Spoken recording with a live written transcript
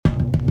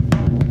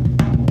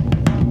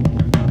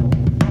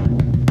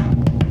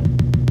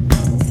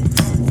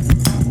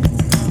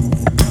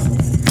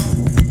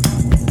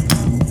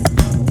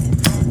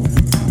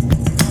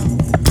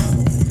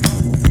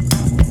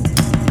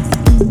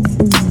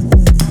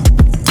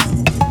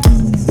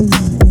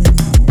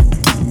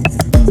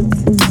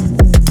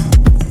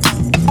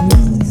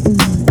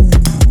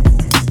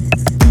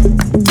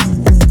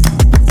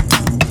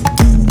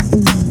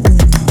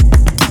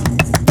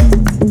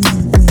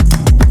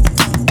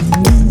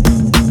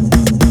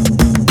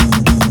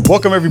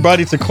Welcome,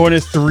 everybody, to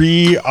Corner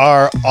 3,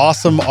 our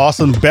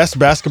awesome best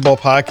basketball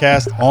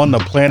podcast on the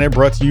planet,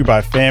 brought to you by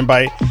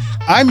Fanbyte.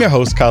 I'm your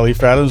host,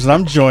 Khalif Adams, and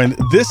I'm joined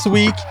this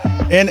week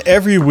and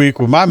every week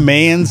with my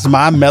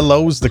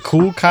mellows, the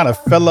cool kind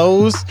of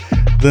fellows,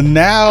 the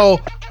now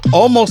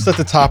almost at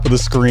the top of the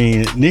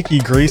screen, Nikki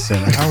Grayson.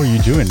 How are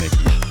you doing, Nikki?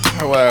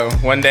 Hello.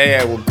 One day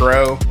I will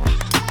grow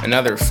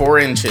another 4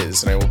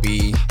 inches and I will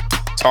be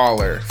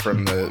taller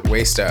from the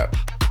waist up.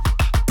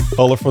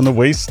 Taller from the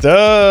waist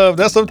up.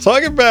 That's what I'm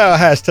talking about.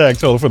 Hashtag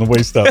taller from the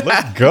waist up.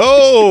 Let's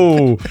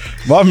go.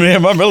 My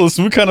man, my mellow,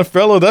 smooth kind of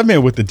fellow. That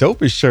man with the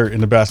dopest shirt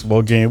in the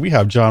basketball game. We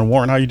have John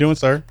Warren. How you doing,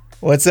 sir?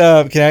 What's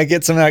up? Can I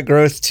get some of that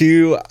growth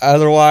too?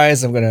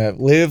 Otherwise, I'm going to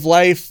live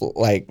life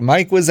like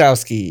Mike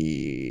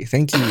Wazowski.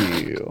 Thank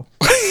you.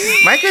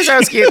 Mike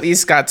Wazowski at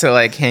least got to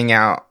like hang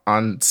out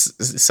on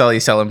Sully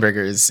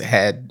Sullenberger's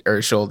head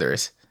or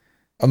shoulders.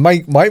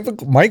 Mike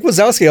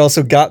Wazowski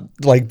also got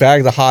like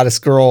bagged the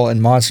hottest girl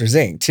in Monsters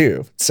Inc.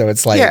 too. So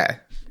it's like, yeah,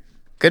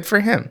 good for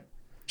him.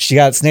 She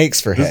got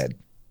snakes for head.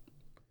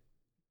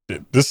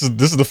 This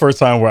is the first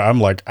time where I'm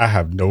like, I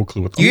have no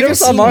clue what. You never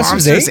saw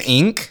Monsters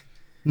Inc.?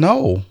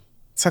 No,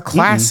 it's a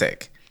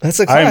classic. That's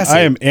a classic.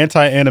 I am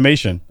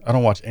anti-animation. I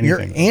don't watch anything.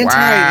 You're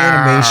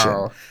anti-animation.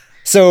 Wow.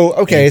 So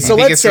okay, so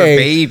let's say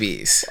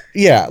babies.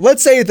 Yeah,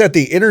 let's say that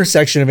the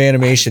intersection of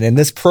animation in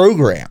this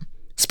program,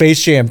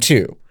 Space Jam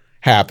 2.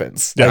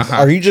 happens. Like,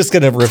 are you just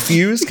going to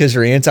refuse because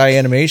you're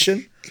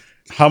anti-animation?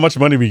 How much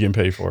money we getting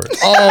paid for it?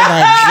 Oh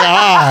my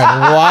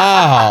God.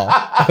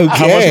 Wow. Okay.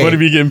 How much money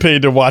we getting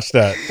paid to watch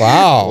that?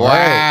 Wow.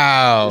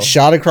 Wow.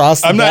 Shot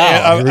across the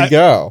bow. Here we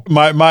go.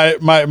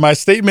 My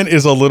statement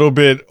is a little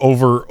bit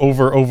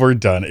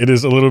overdone. It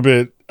is a little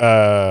bit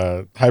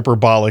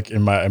hyperbolic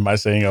in my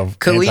saying of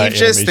Khalif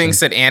just thinks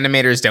that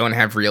animators don't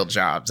have real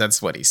jobs.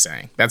 That's what he's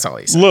saying. That's all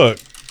he's saying.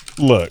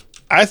 Look.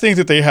 I think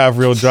that they have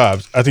real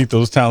jobs. I think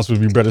those talents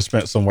would be better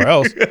spent somewhere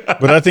else.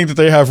 But I think that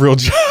they have real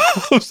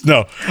jobs.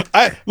 No,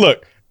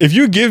 if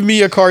you give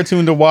me a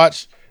cartoon to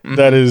watch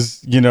that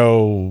is,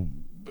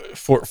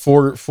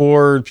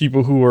 for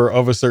people who are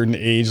of a certain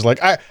age, like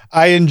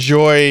I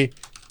enjoy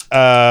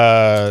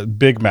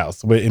Big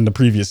Mouth in the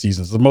previous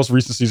seasons. The most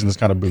recent season is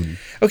kind of booty.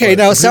 Okay,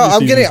 now so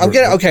I'm getting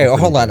okay,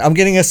 hold on. I'm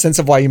getting a sense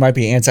of why you might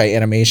be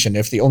anti-animation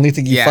if the only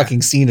thing you've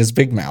fucking seen is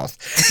Big Mouth.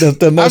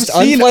 The most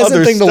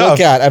unpleasant thing to look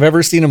at I've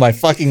ever seen in my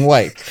fucking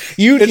life.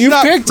 You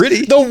picked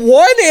pretty. The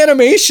one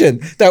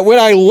animation that when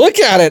I look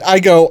at it, I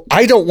go,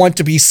 I don't want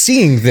to be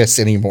seeing this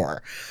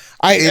anymore.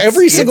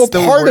 Every single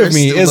part of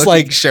me is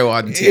like show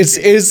on TV.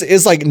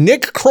 Is like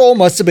Nick Kroll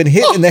must have been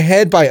hit in the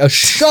head by a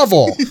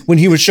shovel when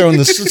he was showing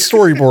the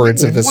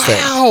storyboards of this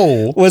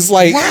thing. Was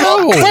like,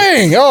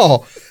 bang,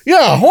 oh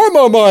yeah,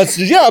 hormone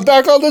monsters, yeah,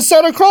 back on the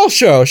Santa Claus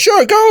show,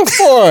 sure, go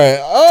for it.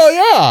 Oh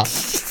yeah.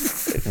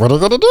 What are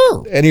they gonna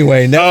do?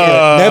 Anyway,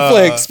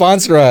 Netflix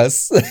sponsor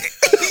us.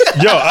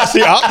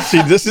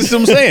 See, this is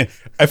what I'm saying.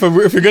 If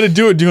you're gonna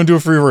do it, you're gonna do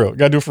it for real.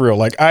 Gotta do it for real.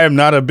 Like, I am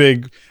not a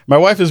big. My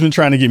wife has been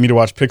trying to get me to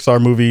watch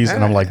Pixar movies,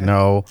 and I'm like,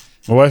 no.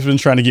 My wife's been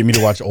trying to get me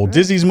to watch old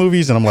Disney's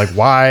movies, and I'm like,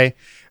 why?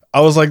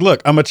 I was like,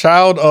 look, I'm a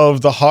child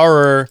of the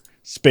horror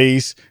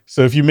space.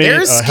 So if you made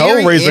a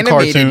Hellraiser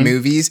cartoon,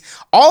 movies,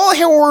 all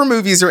horror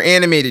movies are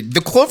animated.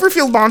 The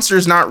Cloverfield monster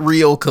is not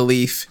real,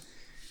 Khalif.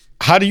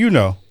 How do you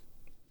know?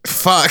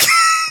 Fuck.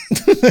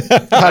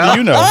 How do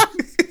you know?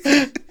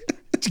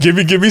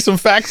 Give me some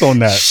facts on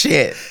that.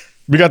 Shit.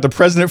 We got the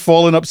president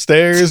falling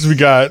upstairs. We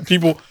got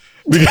people.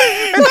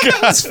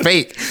 It's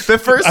fake. The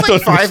first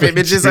 5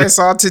 images I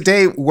saw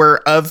today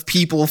were of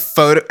people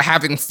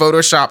having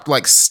photoshopped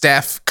like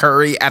Steph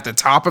Curry at the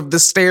top of the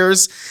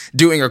stairs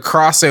doing a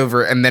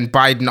crossover, and then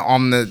Biden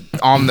on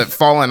the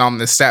falling on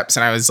the steps.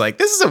 And I was like,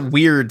 this is a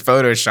weird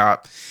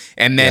Photoshop.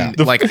 And then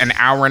like an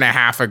hour and a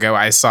half ago,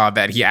 I saw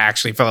that he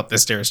actually fell up the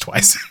stairs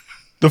twice.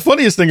 The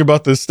funniest thing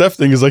about this Steph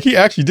thing is like he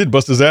actually did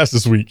bust his ass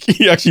this week.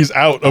 He actually is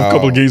out of a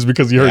couple of games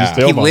because he hurt his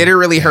tailbone. He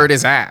literally hurt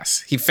his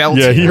ass. He fell.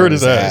 Yeah, he hurt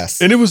his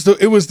ass. And it was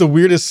the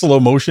weirdest slow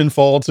motion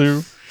fall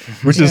too,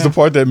 which is the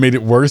part that made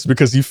it worse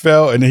because he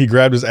fell and then he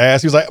grabbed his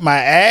ass. He was like, my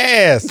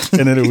ass.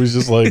 And then it was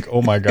just like,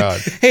 oh my God.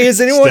 Hey, has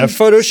anyone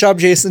photoshopped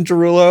Jason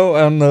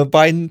Derulo on the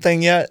Biden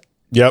thing yet?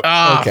 Yep.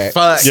 Okay.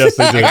 Fuck. Yes,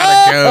 they did.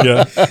 I gotta go.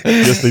 Yeah.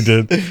 Yes, they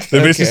did. They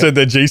basically said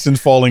that Jason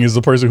falling is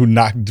the person who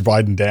knocked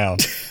Biden down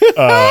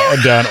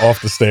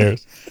off the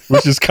stairs,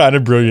 which is kind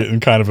of brilliant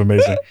and kind of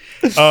amazing.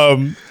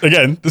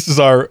 Again, this is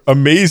our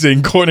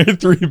amazing Corner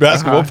 3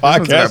 basketball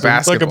podcast.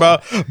 Let's talk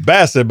about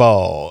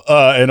basketball.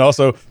 And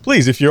also,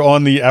 please, if you're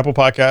on the Apple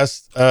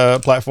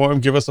Podcast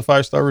platform, give us a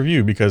 5-star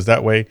review because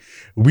that way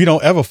we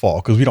don't ever fall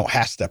because we don't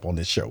half step on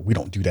this show. We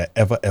don't do that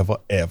ever.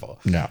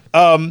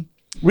 No.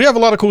 We have a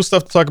lot of cool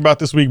stuff to talk about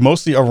this week,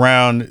 mostly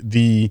around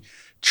the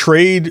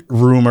trade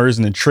rumors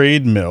and the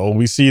trade mill.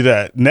 We see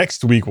that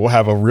next week we'll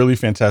have a really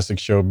fantastic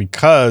show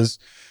because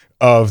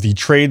of the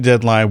trade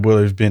deadline will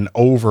have been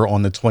over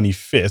on the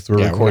 25th.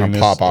 We're recording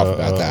this. Pop off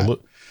about that.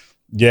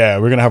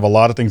 We're going to have a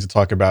lot of things to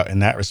talk about in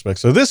that respect.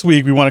 So this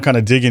week we want to kind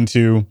of dig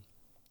into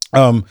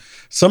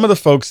Some of the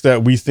folks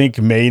that we think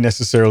may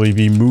necessarily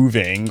be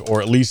moving,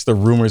 or at least the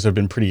rumors have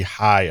been pretty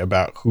high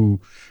about who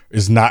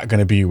is not going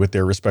to be with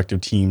their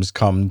respective teams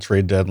come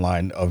trade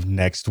deadline of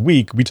next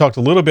week. We talked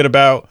a little bit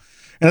about,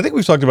 and I think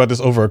we've talked about this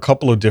over a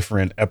couple of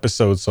different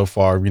episodes so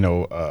far.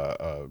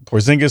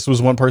 Porzingis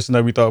was one person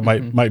that we thought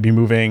might be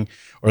moving,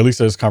 or at least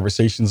there's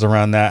conversations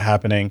around that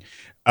happening.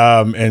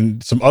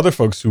 And some other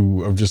folks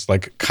who have just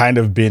like kind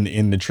of been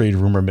in the trade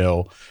rumor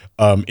mill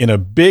in a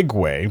big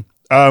way.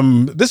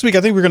 This week,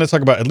 I think we're going to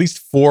talk about at least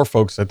 4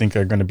 folks I think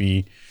are going to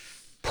be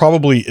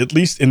probably at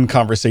least in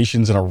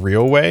conversations in a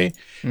real way.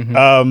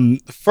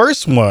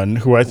 First one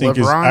who I think LeBron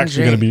is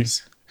actually going to be,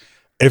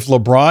 if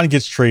LeBron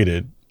gets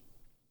traded,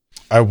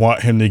 I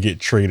want him to get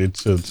traded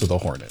to the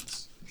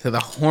Hornets. To the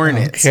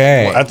Hornets.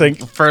 Okay. Well, I think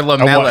for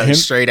LaMelo,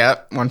 straight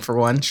up,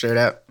 1-for-1, straight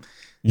up.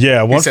 Yeah,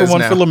 1-for-1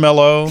 no? For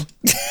LaMelo.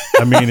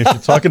 I mean, if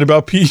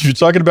you're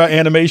talking about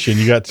animation,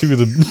 you got 2 of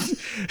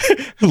the.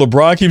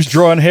 LeBron keeps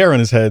drawing hair on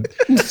his head,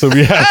 so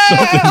we have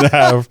something to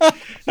have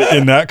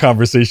in that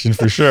conversation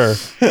for sure.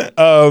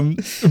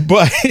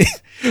 But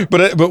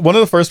one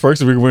of the first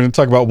perks we're going to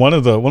talk about one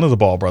of the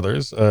Ball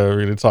brothers. We're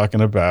going to be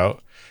talking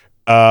about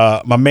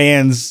my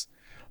man's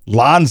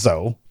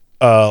Lonzo.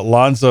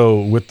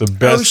 Lonzo with the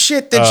best. Oh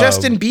shit! The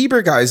Justin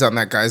Bieber guy's on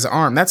that guy's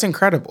arm. That's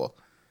incredible.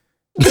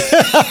 Oh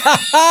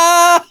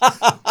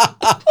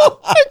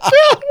my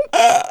God.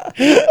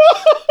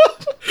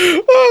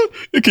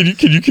 Can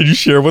you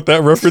share what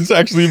that reference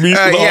actually means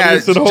to the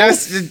audience at home?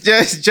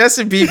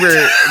 Justin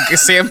Bieber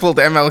sampled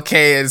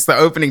MLK as the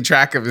opening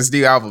track of his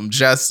new album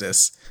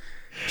Justice,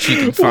 which you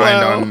can find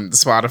on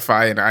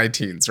Spotify and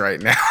iTunes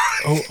right now.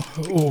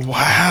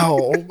 Wow.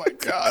 Oh my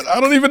God.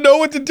 I don't even know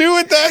what to do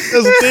with that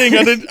as a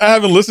thing. I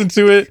haven't listened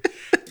to it.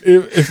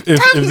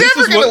 I'm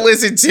never going to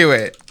listen to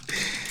it.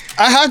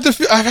 I have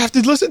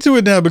to listen to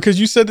it now because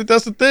you said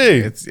that's the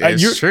thing.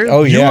 It's true.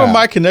 Oh yeah, you are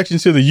my connection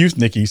to the youth,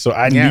 Nikki. So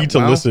I need to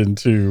listen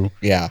to.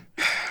 Yeah,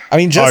 I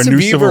mean Justin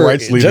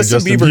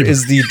Bieber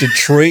is the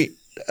Detroit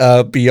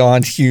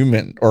Beyond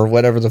Human or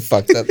whatever the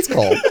fuck that's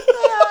called.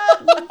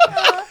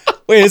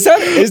 Wait,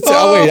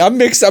 wait, I'm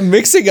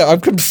mixing up.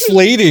 I'm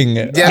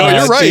conflating. Yeah, no,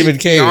 you're right. David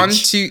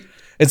Cage.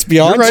 It's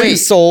Beyond Two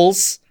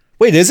Souls.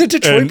 Wait, is it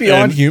Detroit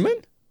Beyond Human?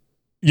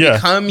 Yeah,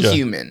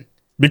 Human.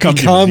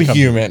 Become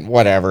human.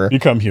 Whatever.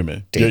 Become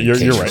human. You're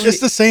right. It's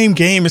the same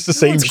game. It's the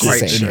same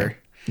shit. Sure.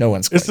 No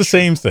one's quite It's the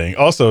same thing.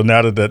 Also,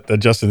 now that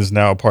Justin is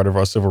now a part of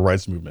our civil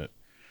rights movement,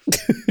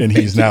 and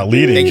he's now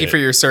leading. Thank you for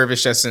your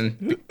service,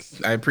 Justin.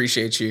 I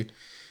appreciate you.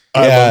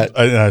 I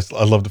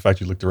love the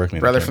fact you look directly.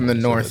 Brother from the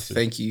North.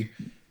 Thank you.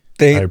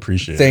 I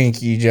appreciate it.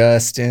 Thank you,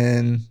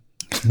 Justin.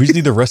 We just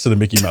need the rest of the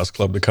Mickey Mouse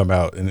Club to come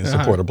out and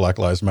support of Black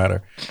Lives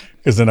Matter,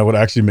 because then I would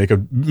actually make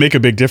a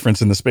big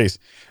difference in the space.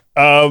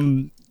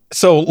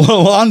 So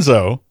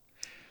Lonzo,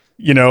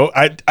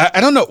 I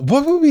don't know,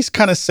 what would we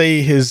kind of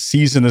say his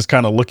season is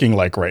kind of looking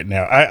like right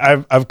now?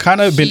 I've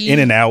kind of been in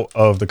and out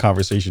of the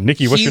conversation.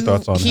 Nikki, what's your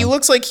thoughts on him? He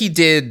looks like he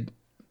did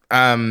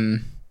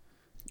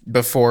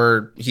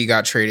before he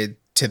got traded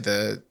to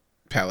the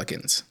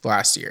Pelicans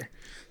last year.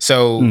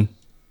 So,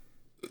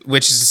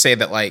 which is to say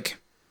that like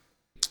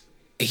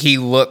he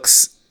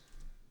looks,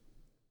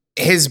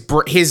 his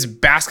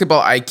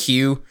basketball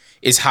IQ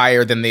is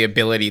higher than the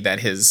ability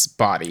that his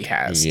body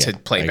has to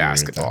play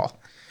basketball.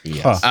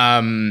 Yes.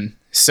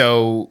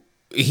 So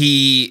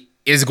he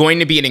is going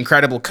to be an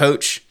incredible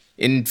coach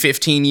in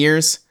 15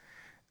 years.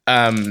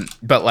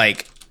 But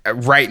like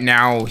right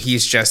now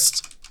he's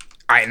just,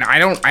 I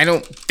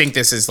don't think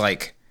this is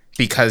like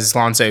because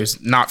Lonzo's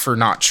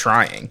not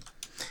trying.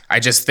 I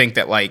just think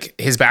that like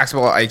his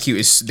basketball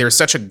IQ there's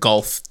such a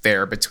gulf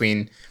there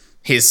between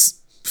his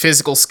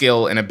physical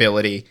skill and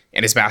ability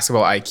and his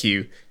basketball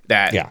IQ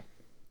that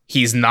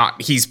he's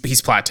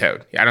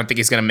plateaued. I don't think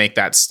he's going to make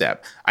that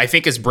step. I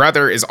think his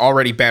brother is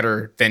already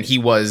better than he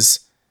was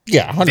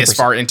 100%. This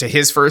far into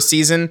his first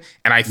season.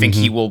 And I think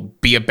he will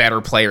be a better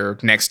player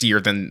next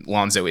year than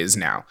Lonzo is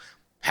now.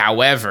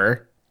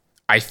 However,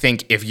 I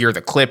think if you're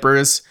the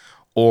Clippers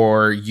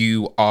or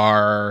you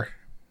are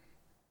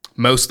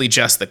mostly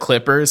just the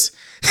Clippers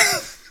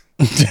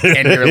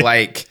and you're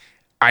like,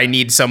 I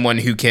need someone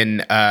who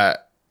can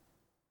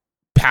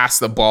pass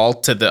the ball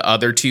to the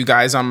other 2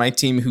 guys on my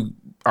team who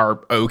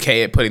are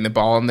okay at putting the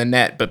ball in the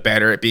net, but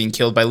better at being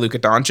killed by Luka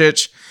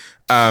Doncic.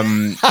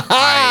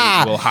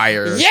 I will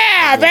hire.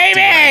 Yeah,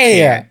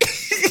 baby.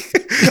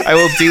 I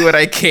will do what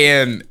I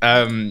can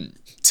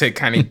to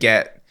kind of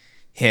get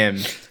him.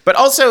 But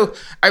also,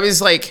 I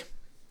was like,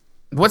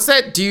 what's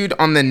that dude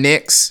on the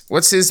Knicks?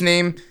 What's his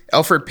name?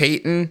 Elfrid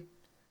Payton.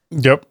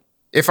 Yep.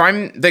 If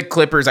I'm the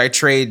Clippers, I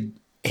trade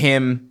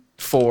him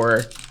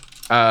for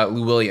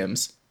Lou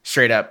Williams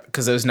straight up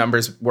because those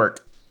numbers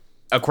work.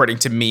 According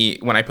to me,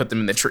 when I put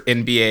them in the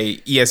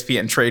NBA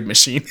ESPN trade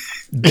machine,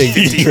 big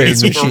trade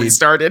machine. Before we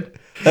started.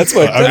 That's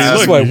what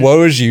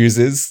Woj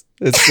uses.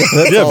 That's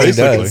all he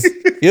does.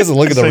 He doesn't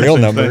look at the real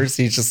numbers.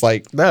 He's just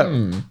like,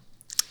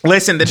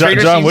 Listen, the trade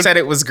machine said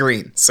it was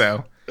green,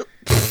 so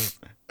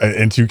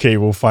And 2K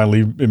will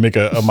finally make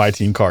a My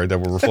Team card that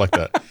will reflect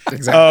that.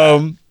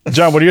 Exactly.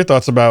 John, what are your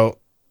thoughts about,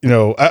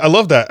 I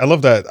love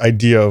that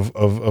idea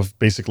of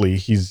basically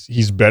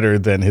he's better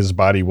than his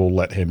body will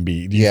let him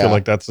be. Do you feel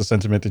like that's the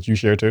sentiment that you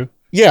share too?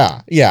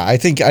 Yeah. I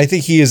think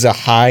he is a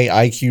high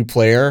IQ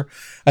player.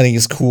 I think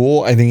he's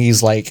cool. I think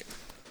he's like,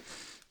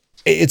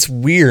 it's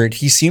weird.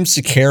 He seems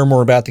to care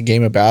more about the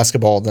game of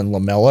basketball than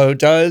LaMelo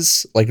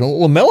does. Like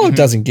LaMelo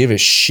doesn't give a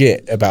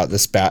shit about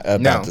this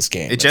this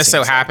game. It just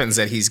so happens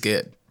that he's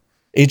good.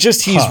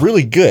 He's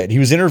really good. He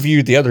was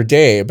interviewed the other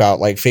day about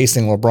like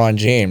facing LeBron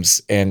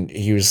James, and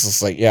he was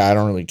just like, yeah, I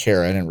don't really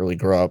care. I didn't really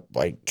grow up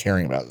like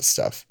caring about this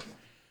stuff.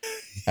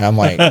 And I'm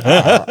like,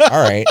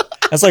 all right.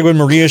 That's like when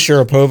Maria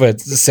Sharapova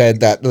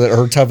said that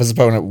her toughest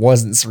opponent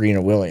wasn't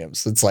Serena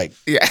Williams. It's like,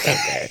 yeah.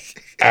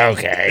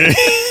 Okay.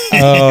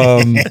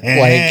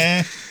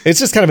 Like, it's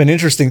just kind of an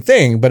interesting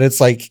thing, but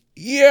it's like,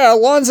 yeah,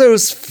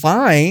 Lonzo's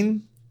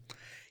fine.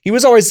 He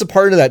was always the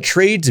part of that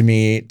trade to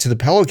me, to the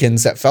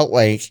Pelicans, that felt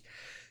like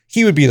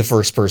he would be the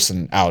first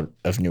person out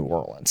of New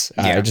Orleans.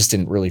 Yeah. I just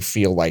didn't really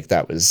feel like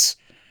that was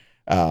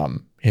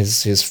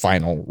his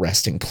final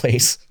resting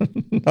place.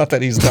 Not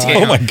that he's not.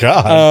 Oh my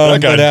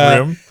God. That got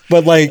grim.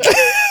 But like,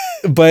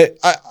 but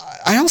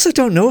I also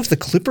don't know if the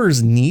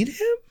Clippers need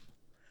him.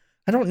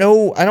 I don't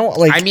know.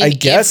 I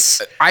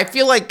guess I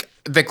feel like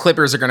the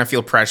Clippers are going to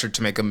feel pressured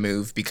to make a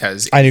move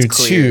because I do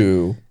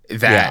too.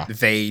 That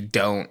they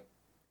don't,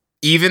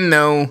 even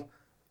though,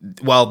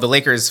 well, the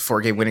Lakers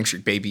 4-game winning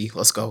streak, baby.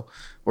 Let's go.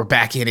 We're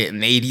back in it,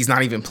 and AD's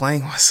not even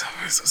playing.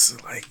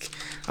 Like,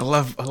 I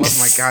love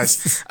my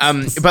guys.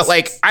 But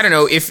like, I don't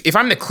know, if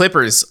I'm the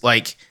Clippers,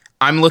 like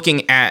I'm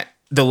looking at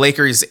the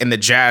Lakers and the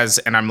Jazz,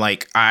 and I'm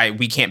like,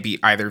 we can't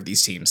beat either of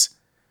these teams.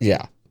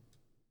 Yeah.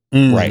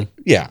 Right.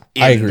 Yeah.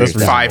 I agree.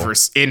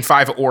 In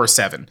 5 or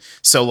 7.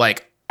 So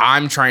like,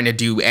 I'm trying to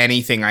do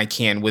anything I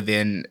can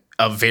within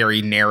a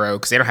very narrow,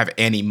 because they don't have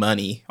any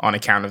money on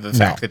account of the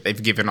fact that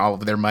they've given all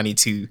of their money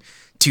to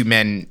two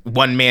men,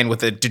 one man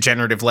with a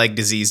degenerative leg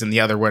disease and the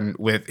other one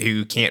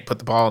who can't put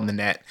the ball in the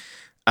net.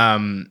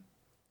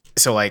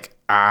 So like,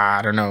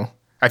 I don't know.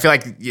 I feel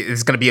like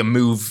it's going to be a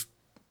move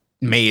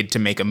made to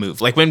make a move.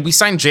 Like when we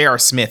signed J.R.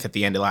 Smith at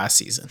the end of last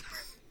season.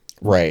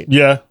 Right.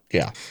 Yeah.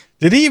 Yeah.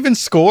 Did he even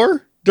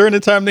score during the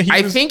time that he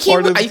was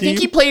part of the team? I think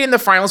he played in the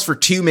finals for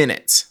 2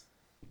 minutes.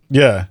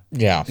 Yeah.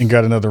 Yeah. And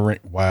got another ring.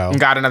 Wow. And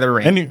got another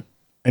ring.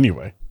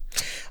 Anyway.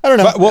 I don't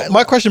know.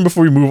 My question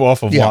before we move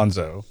off of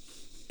Lonzo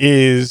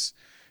is,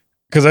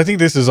 because I think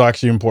this is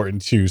actually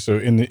important too. So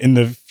in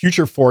the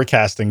future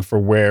forecasting for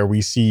where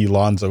we see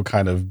Lonzo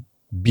kind of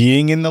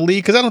being in the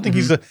league, because I don't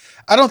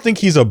think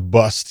he's a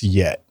bust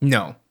yet.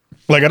 No.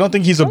 Like I don't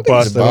think he's a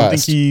bust. I don't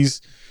think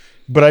he's,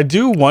 but I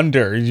do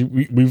wonder.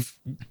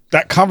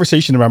 That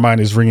conversation in my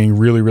mind is ringing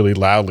really, really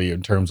loudly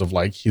in terms of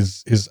like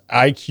his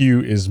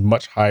IQ is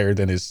much higher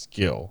than his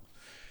skill.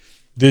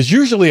 There's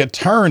usually a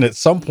turn at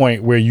some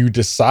point where you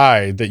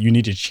decide that you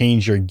need to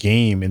change your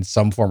game in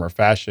some form or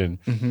fashion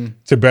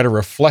to better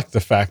reflect the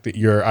fact that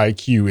your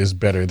IQ is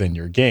better than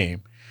your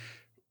game.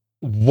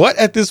 What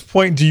at this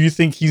point do you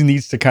think he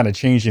needs to kind of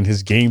change in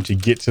his game to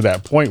get to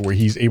that point where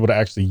he's able to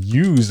actually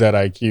use that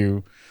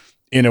IQ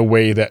in a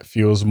way that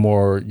feels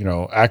more,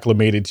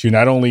 acclimated to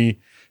not only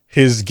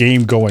his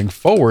game going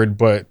forward,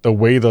 but the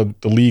way the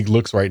league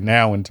looks right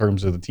now in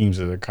terms of the teams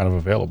that are kind of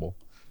available?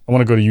 I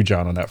want to go to you,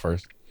 John, on that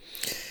first.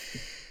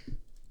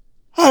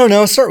 I don't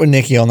know. Start with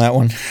Nikki on that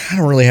one. I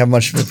don't really have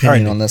much of an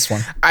opinion on this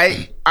one.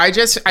 I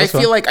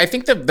feel like I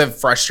think the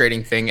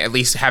frustrating thing, at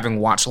least having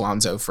watched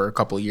Lonzo for a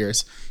couple of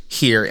years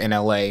here in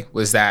LA,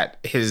 was that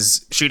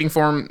his shooting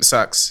form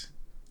sucks.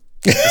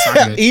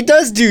 He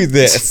does do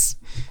this.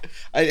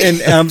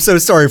 And I'm so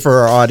sorry for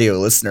our audio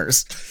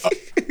listeners.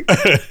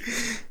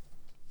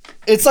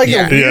 It's like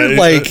a weird,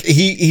 like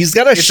he's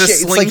got a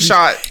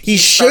slingshot. Like he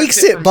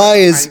shakes it by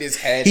his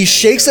head. He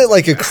shakes it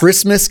like a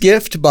Christmas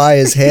gift by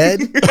his head.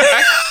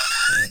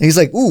 And he's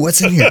like, "Ooh,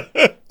 what's in here?"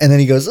 And then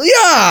he goes,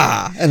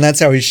 "Yeah," and that's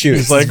how he shoots.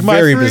 He's like,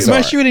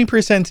 my shooting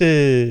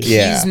percentage.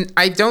 Yeah,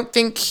 I don't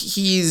think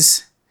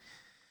he's.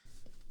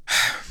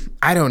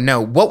 I don't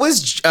know. What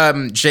was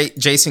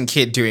Jason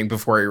Kidd doing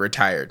before he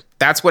retired?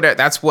 That's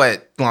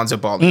what Lonzo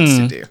Ball needs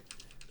to do.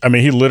 I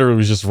mean, he literally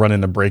was just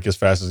running the break as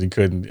fast as he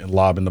could and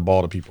lobbing the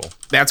ball to people.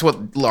 That's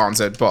what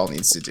Lonzo Ball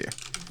needs to do.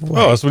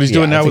 Right. Oh, that's what he's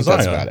doing now with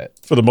Zion. About it.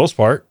 For the most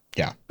part.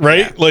 Yeah.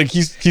 Right? Yeah. Like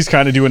he's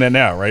kind of doing that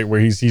now, right? Where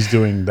he's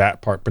doing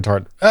that part.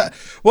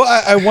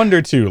 I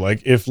wonder too,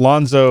 like if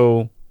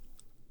Lonzo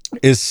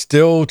is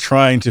still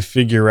trying to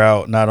figure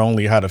out not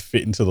only how to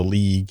fit into the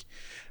league,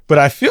 but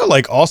I feel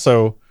like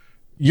also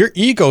your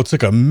ego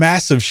took a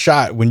massive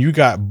shot when you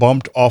got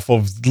bumped off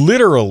of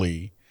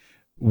literally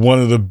one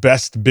of the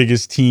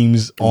biggest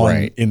teams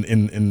on in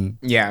the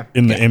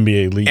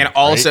NBA league. And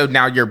also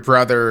now your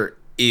brother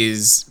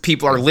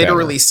people are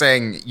literally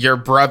saying your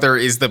brother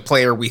is the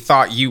player we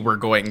thought you were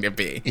going to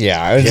be.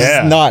 Yeah,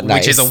 it's not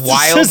nice. Which is a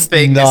wild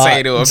thing to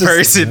say to a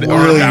person.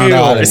 Really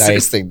not a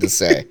nice thing to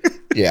say.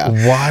 Yeah.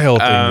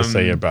 Wild thing to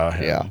say about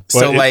him. Yeah. But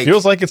so it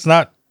feels like it's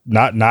not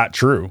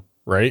true.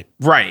 right?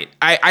 Right.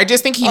 I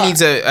just think he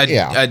needs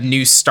a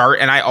new start.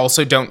 And I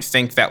also don't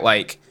think that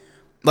like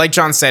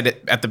John said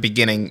at the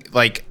beginning,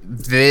 like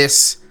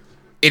this,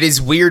 it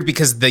is weird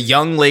because the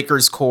young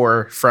Lakers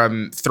core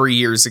from 3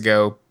 years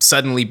ago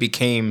suddenly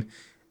became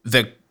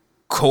the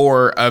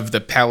core of the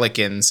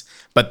Pelicans,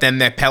 but then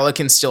the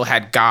Pelicans still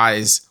had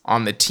guys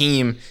on the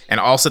team, and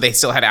also they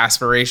still had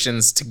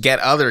aspirations to get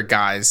other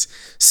guys.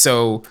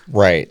 So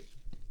right,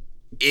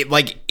 it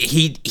like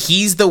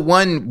he's the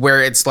one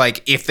where it's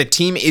like if the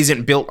team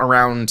isn't built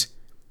around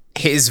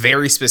his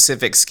very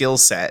specific skill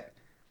set,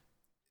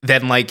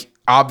 then like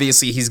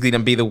obviously he's going to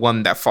be the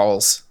one that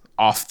falls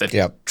off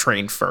the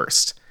train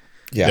first.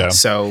 Yeah.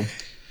 So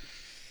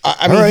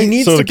I mean, he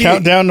needs the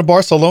countdown to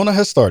Barcelona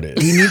has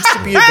started. He needs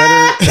to be a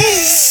better.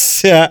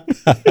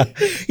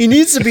 He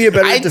needs to be a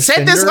better. I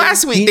said this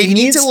last week. They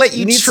need to let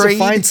you trade. To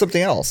find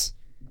something else.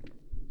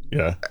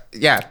 Yeah.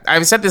 Yeah. I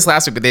said this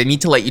last week, but they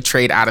need to let you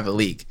trade out of the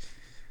league.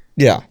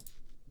 Yeah.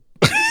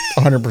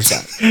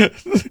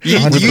 100%. You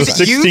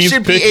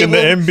should pick in the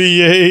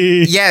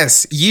NBA.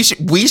 Yes,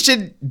 we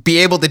should be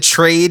able to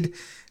trade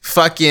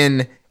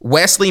fucking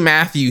Wesley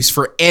Matthews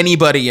for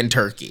anybody in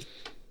Turkey.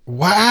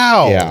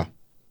 Wow. Yeah.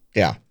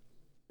 Yeah.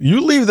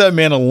 You leave that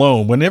man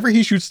alone. Whenever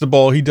he shoots the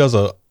ball, he does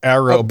a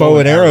bow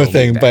and arrow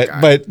thing. But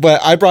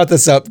I brought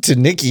this up to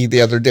Nikki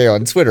the other day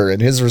on Twitter,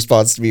 and his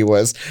response to me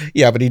was,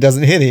 "Yeah, but he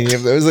doesn't hit any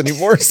of those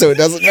anymore, so it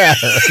doesn't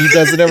matter. He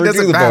doesn't ever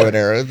do the bow and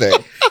arrow thing."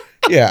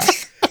 Yeah.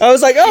 I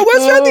was like, "Oh,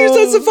 Wes Matthews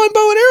does the fun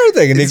bow and arrow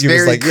thing," and Nikki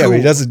was like, "Yeah, but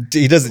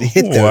he doesn't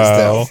hit those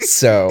though."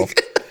 So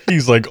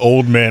he's like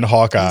old man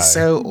Hawkeye. He's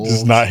so old.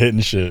 Just not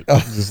hitting shit.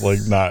 Just like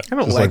not. I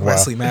don't like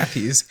Wesley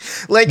Matthews.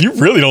 Like you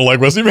really don't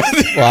like Wesley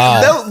Matthews.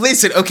 Wow. No,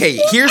 listen. Okay,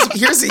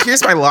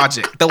 here's my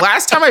logic. The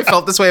last time I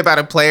felt this way about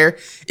a player,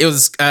 it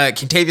was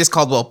Kentavious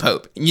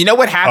Caldwell-Pope. You know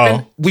what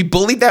happened? We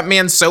bullied that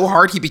man so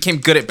hard he became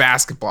good at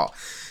basketball.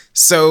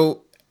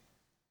 So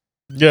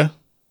yeah,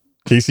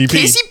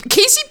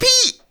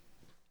 KCP.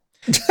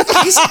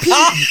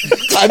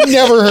 I've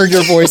never heard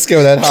your voice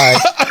go that high.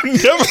 I've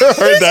never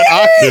heard that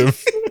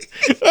octave.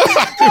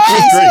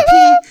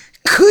 KCP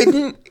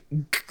couldn't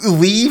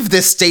leave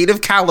the state of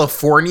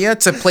California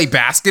to play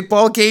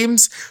basketball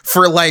games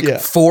for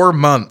 4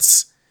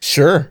 months.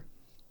 Sure.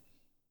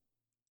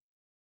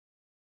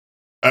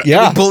 We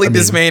bullied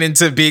this man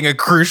into being a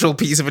crucial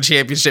piece of a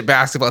championship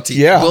basketball team.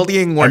 Yeah.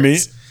 Bullying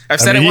works.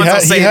 I've said it once, I'll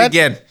say it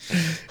again.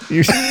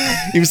 You've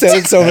said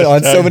it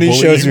on so many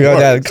shows. We have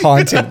had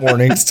content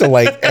warnings to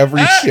like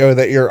every show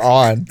that you're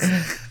on.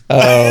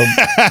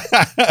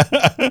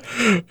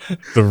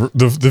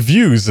 The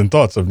views and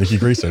thoughts of Nikki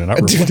Grayson are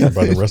not reflected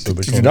by the rest of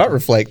the do not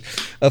reflect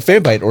a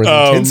Fanbyte or the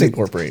Tencent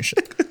Corporation.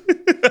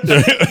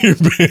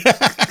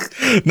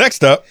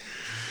 Next up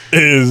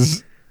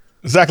is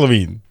Zach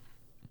LaVine.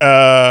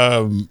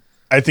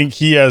 I think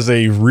he has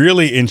a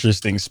really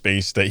interesting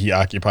space that he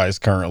occupies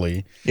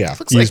currently. Yeah,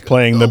 he's like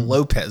playing the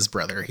Lopez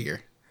brother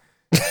here.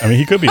 I mean,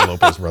 he could be a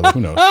Lopez brother.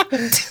 Who knows?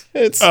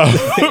 He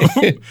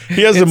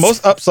has the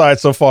most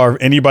upside so far of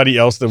anybody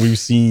else that we've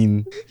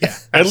seen. Yeah,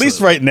 at least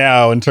right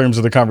now in terms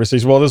of the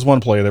conversation. Well, there's one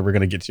player that we're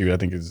going to get to. I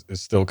think is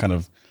still kind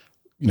of,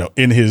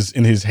 in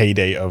his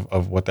heyday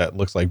of what that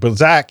looks like. But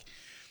Zach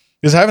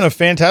is having a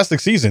fantastic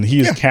season. He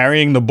is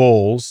carrying the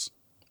Bulls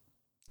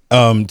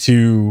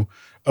to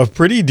a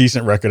pretty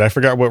decent record. I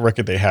forgot what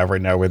record they have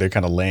right now where they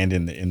kind of land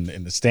in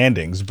the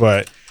standings.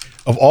 But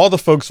of all the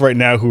folks right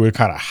now who are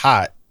kind of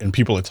hot and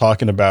people are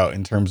talking about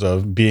in terms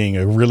of being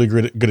a really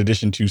good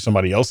addition to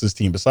somebody else's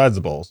team besides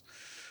the Bulls,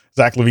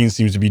 Zach LaVine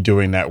seems to be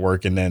doing that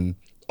work. And then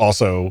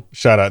also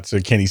shout out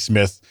to Kenny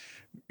Smith,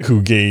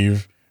 who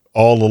gave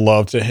all the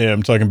love to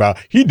him, talking about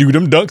he do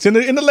them dunks in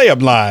the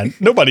layup line.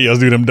 Nobody else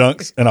do them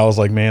dunks. And I was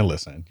like, man,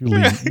 listen, you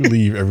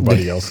leave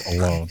everybody else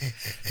alone.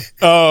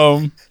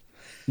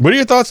 What are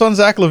your thoughts on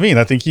Zach LaVine?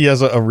 I think he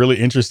has a really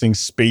interesting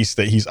space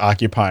that he's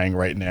occupying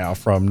right now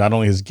from not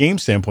only his game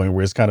standpoint,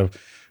 where it's kind of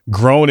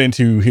grown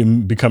into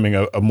him becoming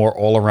a more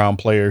all-around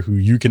player who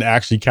you can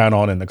actually count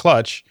on in the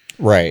clutch.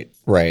 Right.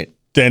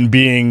 Than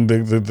being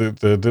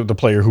the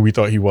player who we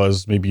thought he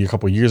was maybe a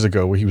couple of years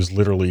ago, where he was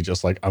literally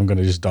just like, I'm going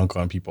to just dunk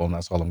on people and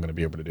that's all I'm going to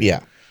be able to do.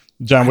 Yeah.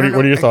 John, what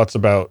are your thoughts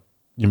about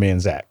your man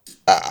Zach?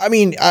 I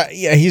mean,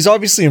 he's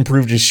obviously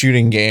improved his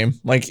shooting game.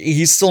 Like,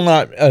 he's still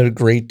not a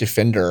great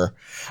defender.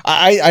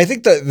 I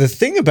think the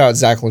thing about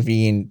Zach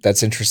LaVine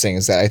that's interesting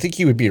is that I think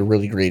he would be a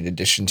really great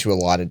addition to a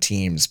lot of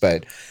teams.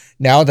 But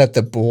now that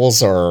the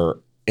Bulls are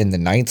in the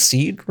 9th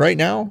seed right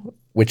now,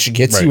 which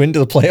gets you into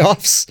the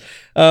playoffs,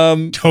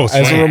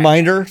 as a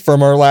reminder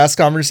from our last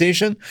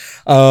conversation,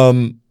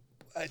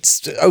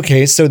 it's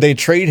okay. So they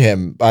trade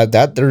him.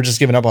 That they're just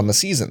giving up on the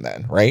season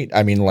then, right?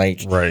 I mean,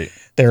 like,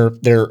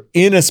 they're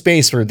in a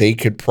space where they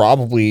could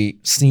probably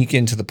sneak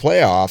into the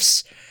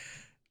playoffs.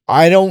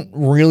 I don't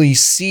really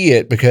see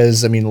it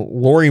because, I mean,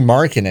 Lauri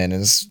Markkanen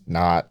is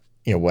not,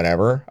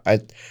 whatever.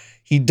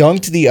 He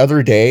dunked the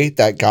other day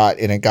that got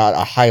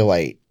a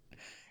highlight,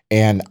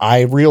 and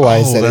I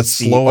realized that it's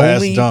the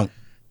only dunk.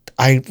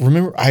 I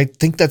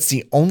think that's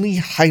the only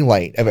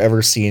highlight I've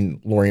ever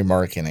seen Lauri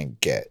Markkanen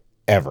get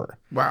ever.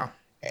 Wow.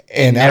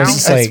 And now I was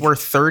just like, it's worth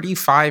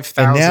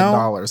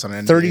 $35,000 on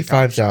NBA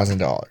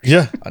 $35,000.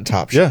 Yeah. On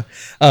Top Yeah.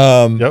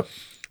 Shot. Yep.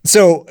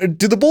 So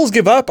do the Bulls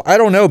give up? I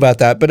don't know about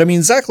that, but I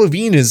mean, Zach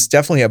LaVine is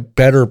definitely a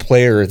better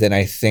player than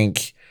I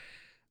think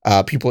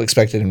people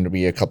expected him to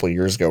be a couple of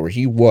years ago, where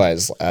he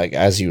was,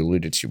 as you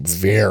alluded to,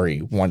 very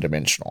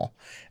one-dimensional.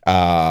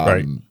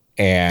 Right.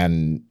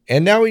 And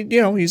now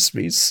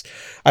he's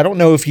I don't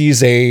know if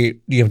he's a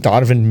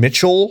Donovan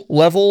Mitchell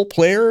level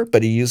player,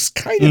 but he's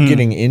kind of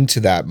getting into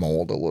that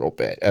mold a little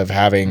bit of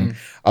having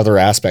other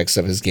aspects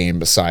of his game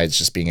besides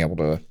just being able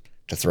to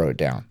throw it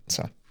down.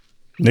 So.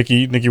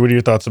 Nikki, what are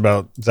your thoughts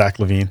about Zach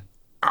LaVine?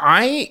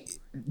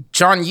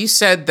 John, you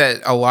said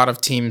that a lot of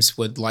teams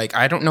would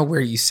I don't know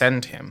where you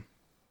send him.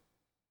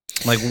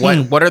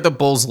 What are the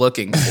Bulls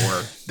looking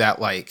for that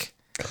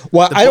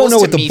Well, I don't know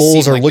what the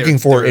Bulls are looking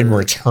for in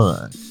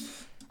return.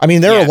 I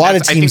mean, there are a lot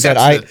of teams that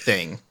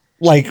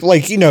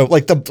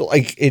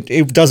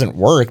it doesn't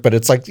work, but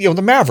it's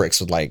the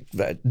Mavericks would like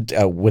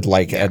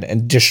an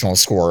additional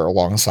scorer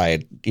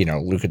alongside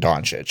Luka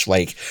Doncic.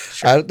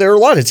 There are a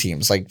lot of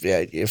teams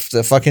if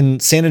the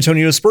fucking San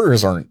Antonio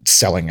Spurs aren't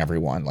selling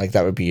everyone,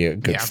 that would be a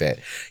good fit.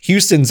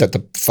 Houston's at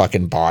the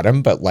fucking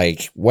bottom, but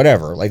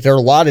whatever. There are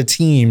a lot of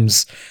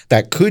teams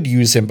that could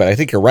use him, but I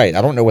think you're right.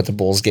 I don't know what the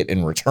Bulls get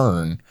in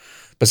return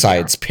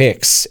besides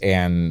picks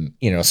and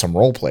some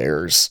role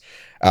players.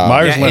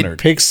 Myers Leonard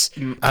picks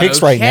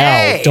right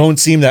now don't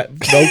seem that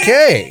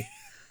okay,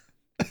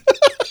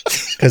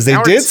 because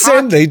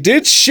they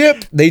did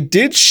ship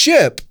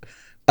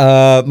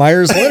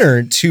Myers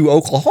Leonard to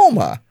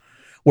Oklahoma,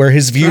 where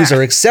his views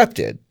are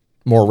accepted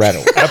more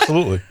readily.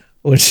 Absolutely,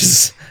 which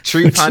is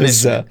true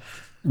punishment.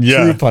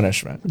 True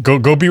punishment.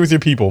 Go be with your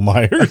people,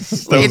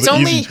 Myers. That was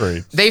an easy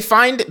trade. The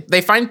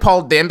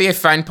NBA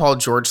fined Paul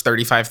George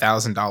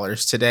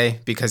 $35,000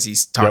 today because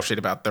he's talked shit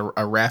about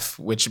a ref,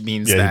 which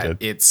means that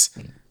it's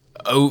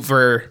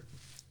over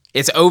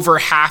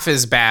half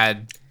as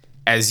bad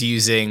as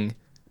using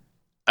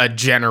a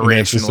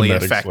generationally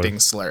affecting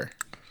slur.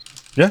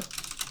 Yeah.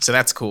 So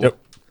that's cool. Yep.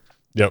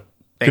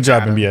 Thanks, good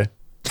job, Adam. NBA.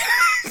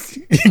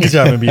 Good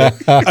job,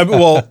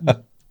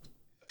 NBA.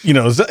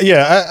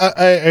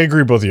 I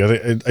agree with both of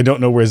you. I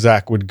don't know where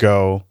Zach would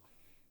go.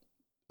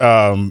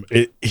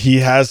 It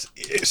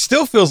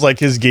still feels like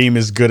his game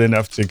is good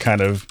enough to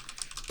kind of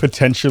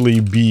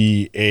potentially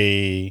be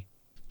a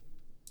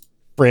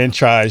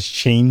franchise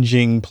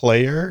changing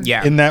player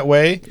in that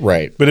way.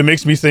 Right. But it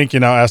makes me think,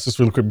 I'll ask this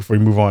really quick before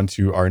we move on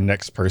to our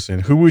next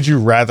person. Who would you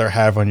rather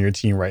have on your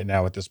team right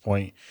now at this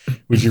point?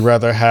 Would you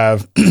rather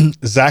have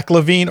Zach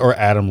LaVine or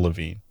Adam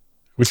Levine?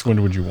 Which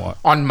one would you want?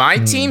 On my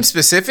team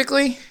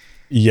specifically?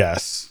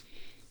 Yes.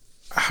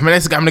 I'm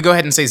gonna go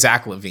ahead and say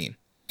Zach LaVine.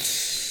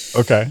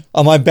 Okay.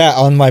 On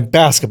my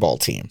basketball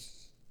team.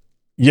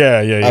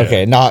 Yeah.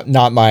 Okay,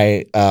 not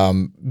my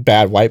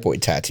bad white boy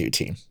tattoo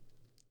team.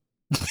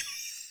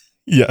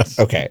 Yes.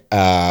 Okay.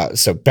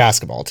 So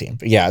basketball team.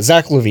 Yeah,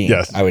 Zach LaVine.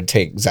 Yes. I would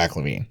take Zach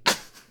LaVine.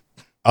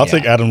 I'll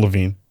take Adam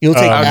Levine. You'll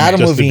take Adam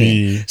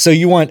Levine. So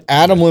you want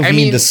Adam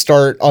Levine to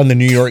start on the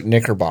New York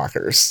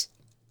Knickerbockers.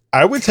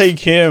 I would take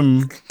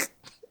him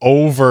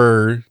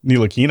over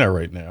Ntilikina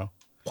right now.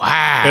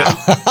 Wow.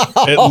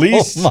 At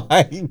least. Oh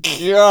my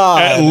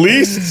God. At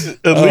least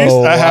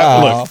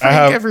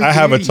I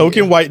have a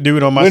token white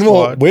dude on my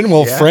squad. When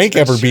will Frank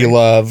ever be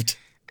loved?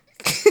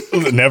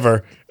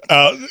 Never.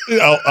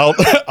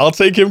 I'll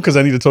take him because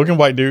I need a token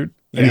white dude.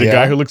 I need a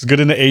guy who looks good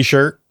in the A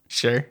shirt.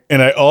 Sure.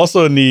 And I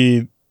also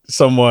need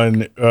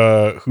someone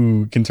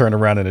who can turn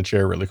around in a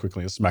chair really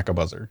quickly and smack a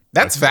buzzer.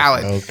 That's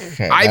valid.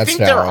 Okay, I think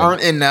there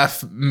aren't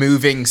enough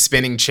moving,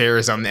 spinning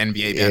chairs on the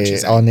NBA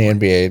benches. On the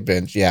NBA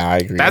bench, yeah, I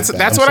agree.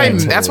 That's what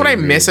I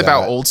miss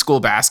about old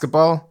school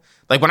basketball.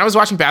 When I was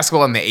watching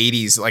basketball in the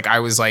 80s, I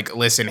was like,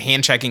 listen,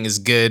 hand checking is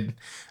good.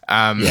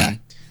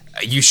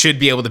 You should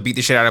be able to beat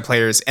the shit out of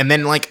players. And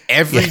then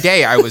every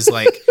day I was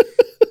like,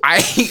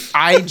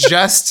 I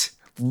just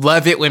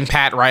love it when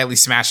Pat Riley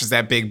smashes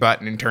that big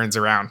button and turns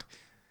around.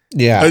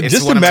 Yeah.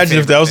 Just imagine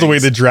if that was the way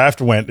the draft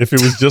went, if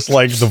it was just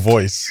like The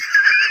Voice.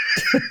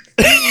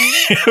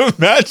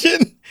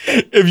 Imagine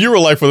if you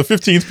were for the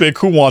 15th pick,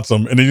 who wants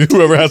them? And then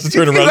whoever has to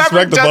turn around and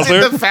smack the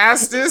buzzer. The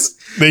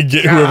fastest. They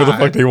get whoever the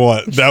fuck they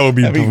want. That would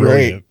be brilliant.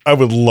 Great. I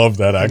would love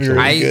that, actually.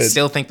 I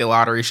still think the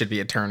lottery should be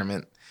a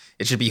tournament.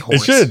 It should be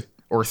horse. It should.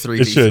 Or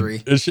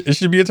 3v3. It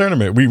should be a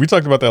tournament. We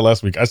talked about that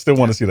last week. I still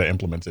want to see that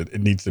implemented. It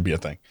needs to be a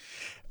thing.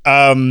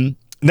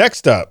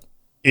 Next up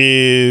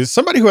is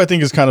somebody who I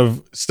think is kind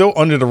of still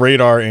under the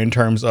radar in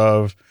terms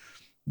of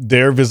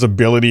their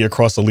visibility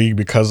across the league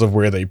because of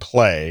where they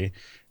play,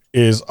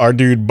 is our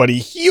dude Buddy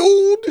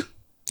Hield.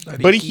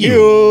 Buddy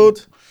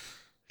Hield.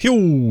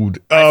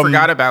 I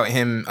forgot about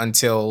him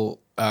until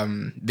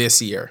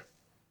this year.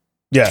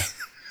 Yeah.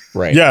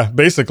 Right. Yeah,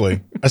 basically.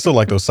 I still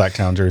like those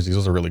Sacktown jerseys.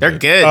 Those are really good.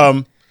 They're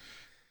good.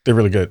 They're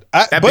really good.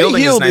 That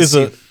Buddy Hield is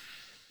a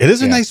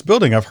nice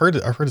building. I've heard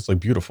it's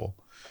beautiful.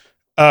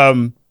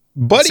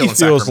 Buddy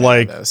feels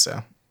like though,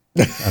 so.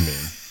 I mean,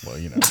 well,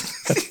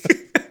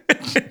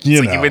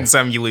 you win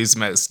some, you lose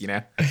most,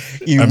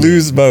 You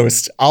lose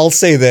most. I'll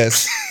say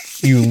this.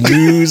 You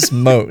lose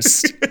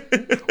most.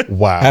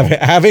 Wow.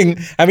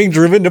 Having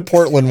driven to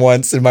Portland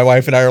once, and my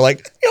wife and I are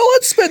like,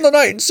 let's spend the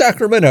night in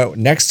Sacramento.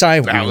 Next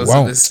time we won't.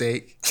 A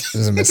mistake. It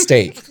was a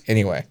mistake.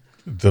 Anyway.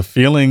 The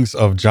feelings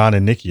of John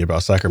and Nikki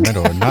about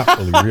Sacramento are not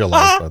fully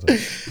realized by them.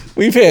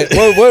 We've hit,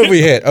 what have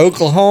we hit?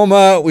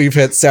 Oklahoma. We've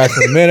hit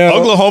Sacramento.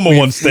 Oklahoma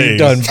one stays.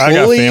 I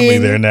got family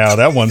there now.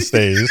 That one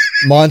stays.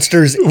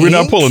 Monsters We're Inc.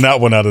 not pulling that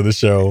one out of the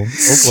show.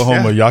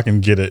 Oklahoma, y'all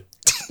can get it.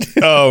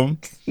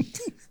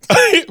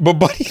 But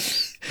buddy,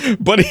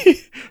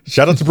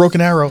 shout out to Broken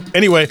Arrow.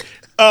 Anyway,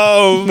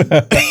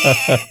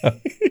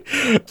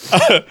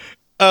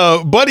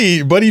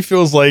 Buddy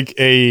feels like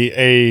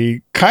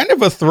a kind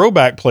of a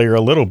throwback player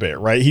a little bit,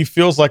 right? He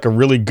feels like a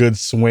really good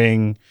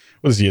swing.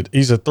 What is he?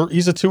 He's a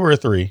 2 or a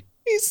 3.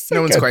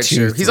 No one's quite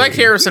sure. He's like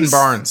Harrison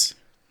Barnes.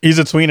 He's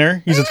a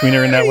tweener. He's a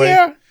tweener in that way.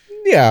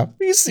 Yeah.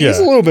 He's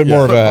a little bit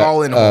more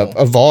of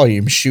a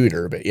volume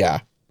shooter, but yeah.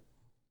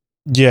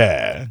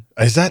 Yeah.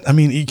 Is that, I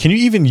mean, can you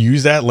even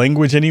use that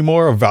language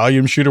anymore? A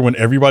volume shooter when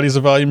everybody's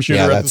a volume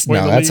shooter at this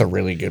point? That's a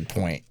really good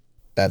point.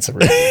 That's a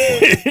really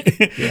good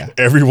point. Yeah.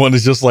 Everyone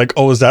is just like,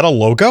 oh, is that a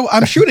logo?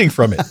 I'm shooting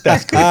from it.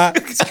 That's good.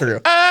 That's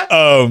true.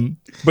 But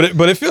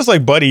it feels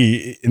like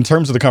Buddy, in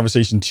terms of the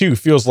conversation too,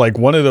 feels like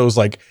one of those,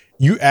 like,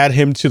 you add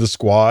him to the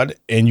squad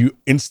and you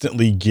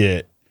instantly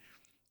get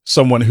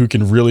someone who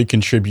can really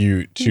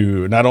contribute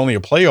to not only a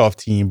playoff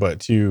team,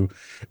 but to,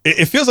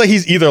 it feels like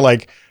he's either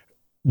like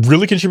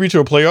really contribute to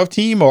a playoff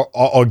team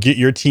or get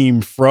your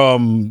team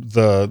from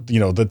the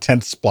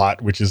 10th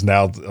spot, which is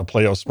now a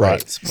playoff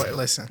spot, right.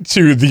 Listen,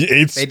 to the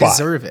 8th spot. They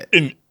deserve it.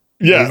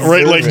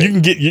 Right. Like you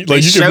can get, you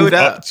can showed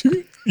up.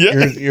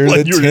 You're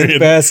like the 10th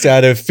best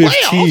out of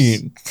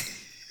 15.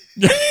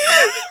 Right.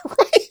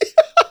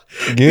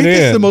 Get in. This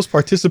is the most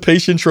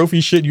participation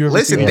trophy shit you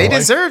ever seen. Listen, they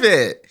deserve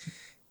it.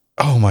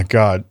 Oh my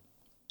God.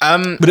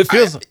 But it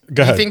feels.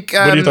 Go ahead. Think,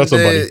 what are your thoughts on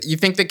Buddy? You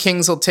think the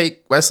Kings will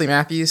take Wesley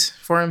Matthews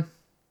for him?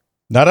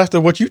 Not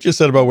after what you just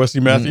said about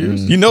Wesley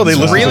Matthews. You know they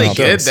listen. Really to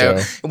good though.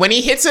 So. When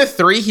he hits a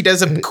 3, he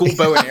does a cool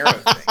bow and arrow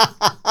thing.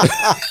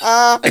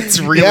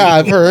 It's really. Yeah,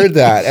 I've heard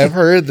that. I've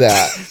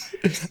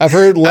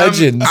heard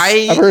legends.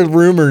 I've heard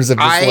rumors of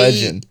this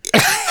legend.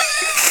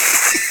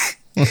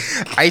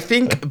 I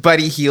think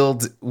Buddy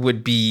Hield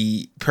would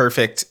be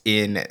perfect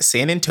in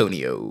San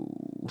Antonio.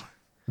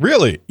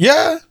 Really?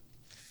 Yeah.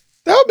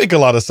 That would make a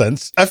lot of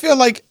sense. I feel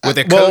like with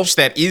a coach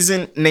that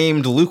isn't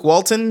named Luke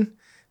Walton,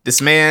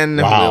 this man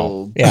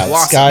will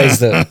sky's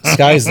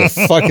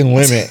the fucking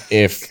limit.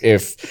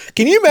 If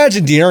can you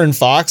imagine De'Aaron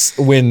Fox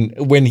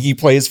when he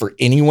plays for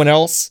anyone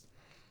else?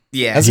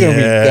 Yeah.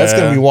 That's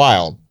gonna be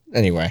wild.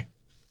 Anyway.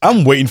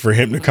 I'm waiting for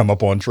him to come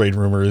up on trade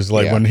rumors.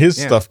 Like when his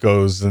stuff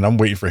goes, and I'm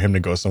waiting for him to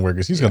go somewhere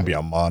because he's going to be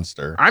a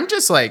monster. I'm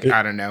just like,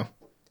 I don't know.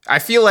 I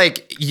feel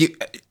like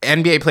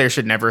NBA players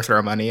should never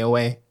throw money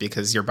away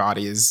because your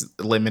body is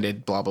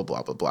limited, blah, blah,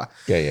 blah, blah, blah.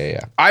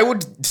 Yeah. I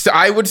would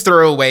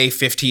throw away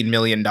 $15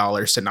 million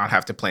to not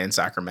have to play in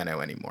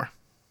Sacramento anymore.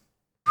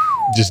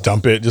 Just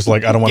dump it. Just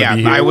like, I don't want to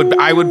be here.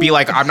 I would be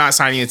like, I'm not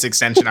signing this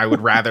extension. I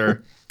would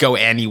rather go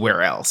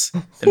anywhere else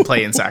than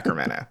play in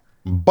Sacramento.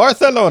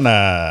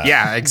 Barcelona.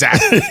 Yeah,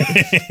 exactly.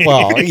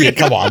 Well,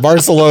 come on.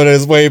 Barcelona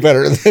is way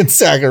better than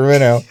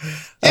Sacramento.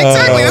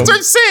 Exactly. That's what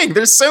I'm saying.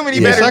 There's so many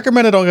better.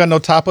 Sacramento don't got no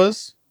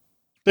tapas.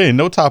 There ain't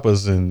no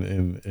tapas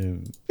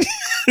in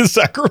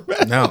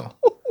Sacramento. No.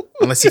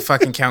 Unless you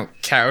fucking count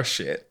cow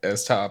shit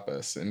as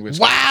tapas. In which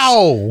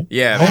wow.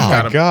 Yeah, they've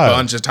got a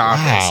bunch of tapas.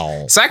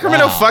 Wow.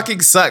 Sacramento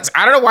fucking sucks.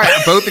 I don't know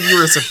why both of you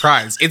were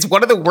surprised. It's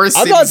one of the worst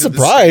cities. I'm not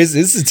surprised.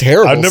 This is a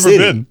terrible city. I've never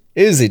been.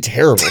 It is a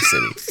terrible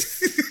city.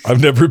 I've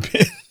never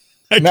been.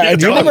 Do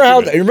you remember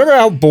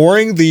how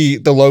boring the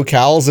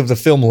locales of the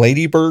film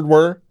Lady Bird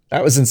were?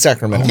 That was in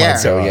Sacramento.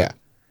 Yeah.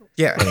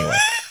 Anyway.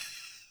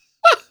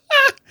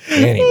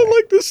 I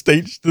like the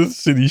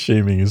city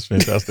shaming is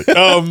fantastic.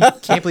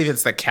 Can't believe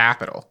it's the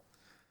capital.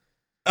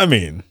 I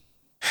mean,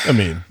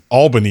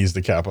 Albany's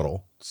the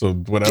capital. So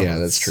whatever. Yeah,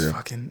 that's true.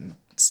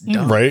 It's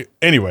dumb. Right.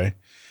 Anyway.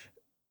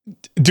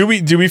 Do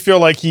we feel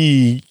like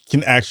he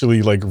can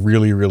actually like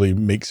really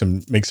make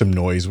some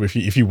noise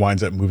if he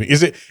winds up moving?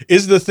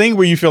 Is the thing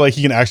where you feel like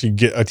he can actually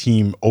get a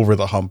team over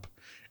the hump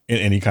in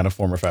any kind of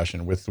form or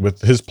fashion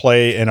with his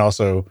play and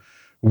also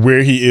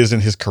where he is in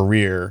his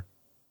career,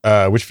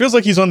 which feels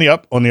like he's on the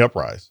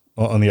uprise,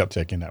 on the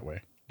uptick in that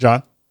way.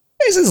 John?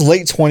 He's in his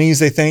late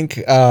 20s, I think.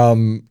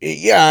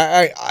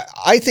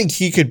 I think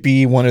he could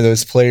be one of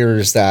those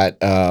players that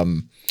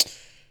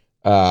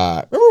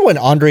remember when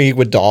Andre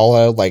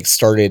Iguodala like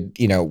started,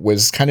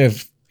 was kind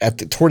of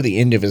toward the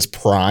end of his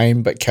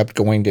prime, but kept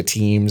going to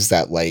teams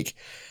that like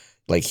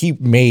he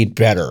made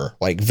better,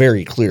 like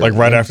very clearly. Like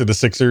right after the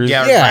Sixers?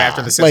 Yeah, right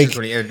after the Sixers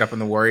when he ended up in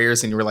the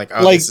Warriors and you were like,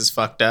 oh, this is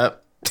fucked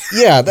up.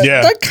 Yeah,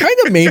 that kind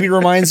of maybe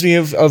reminds me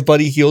of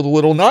Buddy Hield a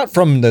little, not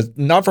from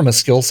a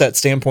skill set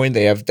standpoint.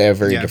 They have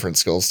very different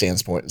skill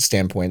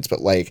standpoints,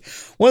 but like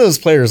one of those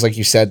players, like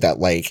you said, that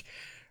like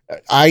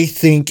I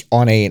think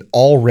on an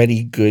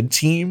already good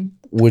team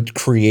would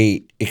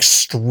create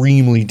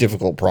extremely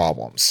difficult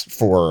problems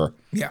for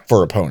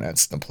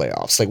opponents in the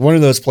playoffs. Like one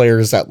of those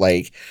players that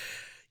like,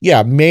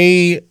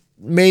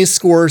 may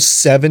score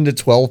 7 to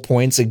 12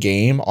 points a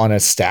game on a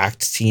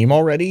stacked team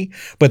already,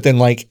 but then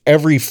like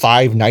every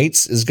 5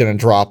 nights is going to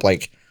drop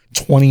like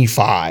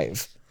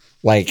 25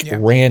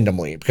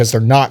 randomly because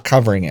they're not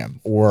covering him,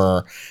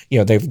 or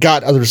they've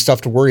got other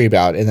stuff to worry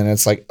about, and then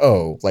it's like,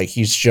 oh, like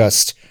he's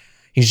just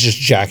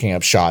jacking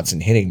up shots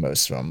and hitting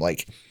most of them.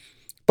 Like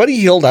Buddy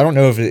Hield, I don't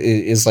know if it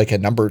is like a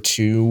number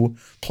 2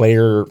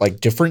 player, like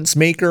difference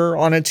maker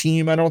on a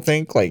team. I don't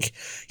think like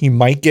he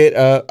might get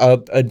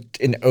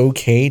an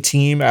okay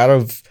team out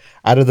of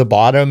the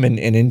bottom and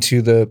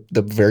into the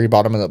very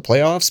bottom of the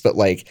playoffs. But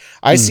like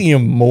I see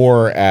him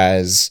more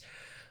as,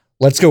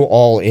 let's go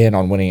all in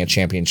on winning a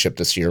championship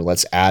this year.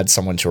 Let's add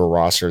someone to a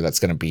roster that's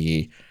going to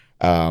be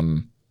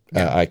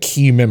a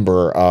key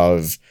member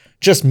of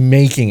just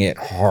making it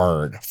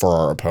hard for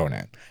our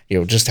opponent.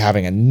 Just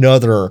having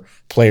another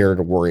player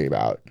to worry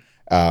about.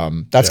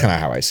 That's kind of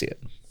how I see it.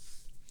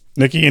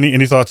 Nikki,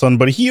 any thoughts on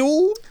Buddy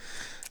Hield?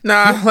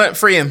 Nah,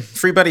 free him.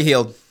 Free Buddy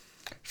Hield.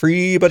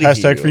 Free Buddy Hield.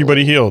 Hashtag Free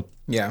Buddy Hield.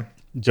 Yeah.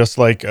 Just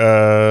like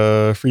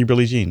Free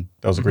Billie Jean.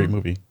 That was a great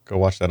movie. Go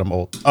watch that. I'm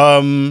old.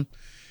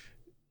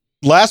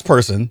 Last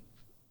person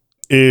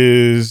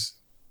is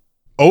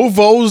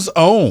Ovo's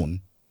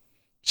own.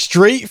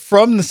 Straight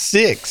from the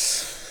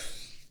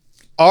 6.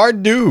 Our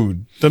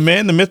dude. The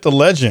man, the myth, the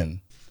legend.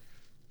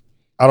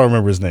 I don't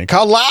remember his name.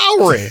 Kyle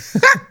Lowry.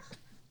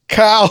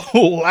 Kyle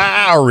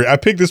Lowry. I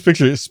picked this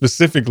picture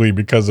specifically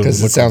because it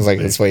sounds like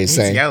it's what he's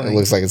saying. Yelling. It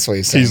looks like it's what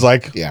he's saying. He's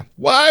like,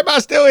 why am I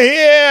still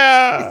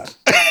here?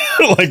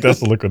 Like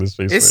that's the look on his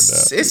face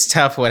right now. It's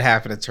tough what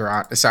happened to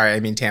Toronto. Sorry, I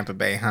mean Tampa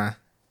Bay, huh?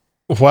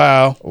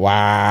 Wow.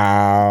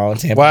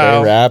 Tampa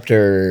Bay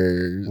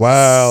Raptors.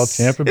 Wow,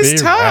 Tampa Bay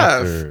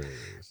tough.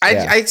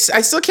 Raptors.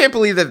 I still can't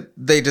believe that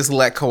they just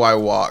let Kawhi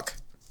walk,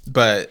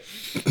 but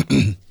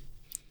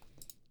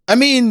I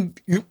mean,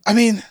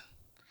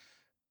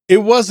 it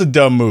was a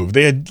dumb move.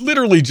 They had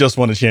literally just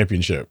won a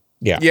championship.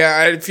 Yeah,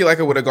 I feel like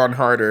I would have gone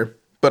harder,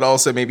 but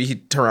also maybe he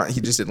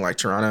just didn't like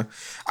Toronto.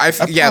 I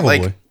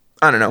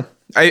don't know.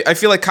 I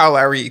feel like Kyle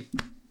Lowry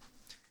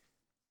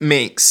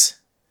makes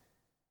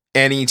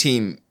any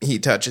team he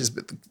touches,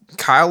 but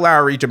Kyle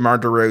Lowry, DeMar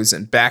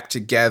DeRozan back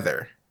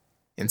together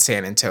in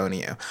San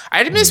Antonio.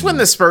 I miss when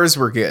the Spurs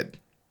were good,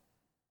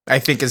 I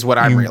think is what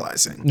I'm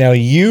realizing. Now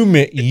you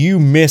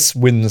miss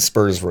when the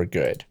Spurs were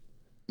good.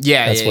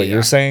 Yeah, that's what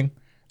you're saying.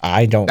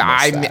 I don't.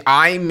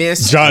 I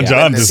miss John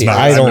does not.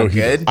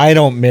 I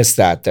don't miss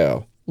that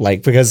though.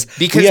 Like because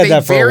we had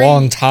that for a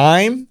long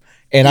time,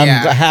 and I'm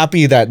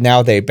happy that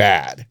now they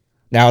bad.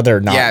 Now they're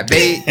not. Yeah,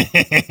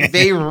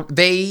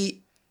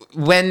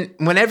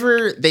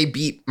 whenever they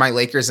beat my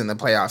Lakers in the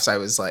playoffs, I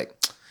was like,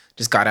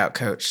 just got out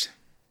coached.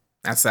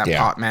 That's that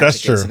pop magic,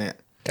 that's true. Isn't it?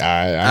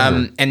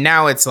 And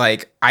now it's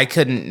like I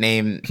couldn't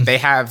name.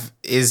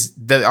 Is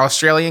the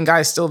Australian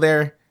guy still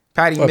there?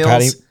 Patty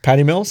Mills.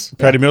 Patty Mills.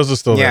 Patty Mills is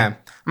still there. Yeah.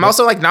 I'm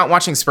also like not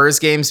watching Spurs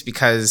games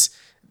because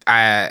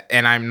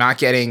I'm not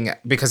getting,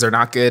 because they're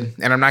not good,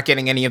 and I'm not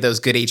getting any of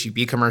those good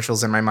HEB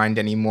commercials in my mind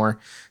anymore.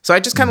 So I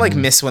just kind of like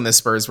miss when the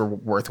Spurs were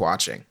worth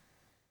watching.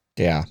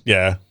 Yeah.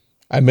 Yeah.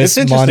 I miss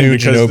Manu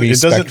Ginobili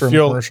Spectrum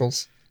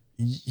commercials.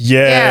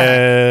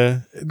 Yeah.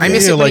 I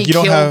miss it when he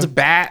killed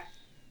Bat.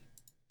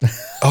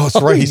 Oh,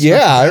 that's right.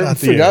 I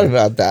forgot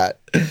about that.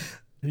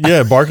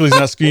 Yeah, Barkley's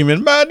not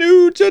screaming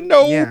Manu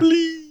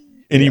Ginobili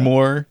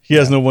anymore. He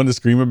has no one to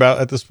scream about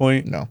at this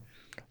point. No.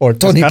 Or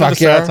Tony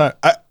Parker.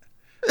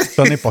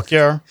 Tony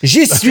Parker.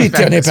 Je suis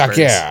Tony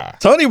Parker.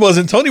 Tony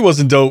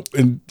wasn't dope,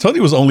 and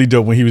Tony was only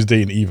dope when he was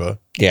dating Eva.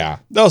 Yeah.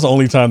 That was the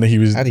only time that he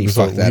was. How do you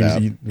fuck that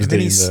up? And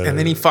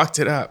then he fucked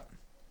it up.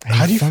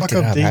 How do you fuck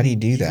up? How do you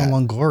do that? Eva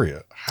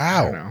Longoria. How?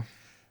 I don't know.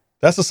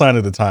 That's a sign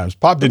of the times.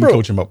 Pop didn't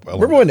coach him up.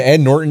 Remember when Ed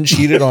Norton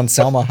cheated on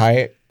Salma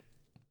Hayek?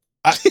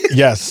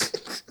 Yes.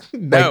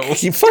 No.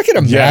 Like, you fucking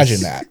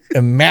imagine that.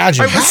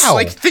 Imagine how.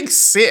 I think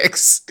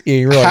 6. Yeah,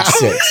 you were like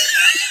 6.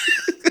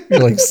 You're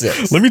like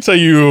 6. Let me tell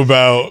you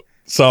about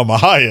Salma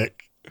Hayek.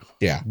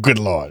 Yeah. Good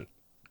Lord.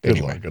 Good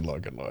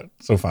Lord.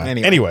 So fine.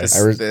 Anyway.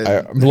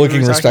 I'm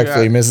looking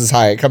respectfully, Mrs.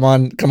 Hayek. Come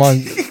on,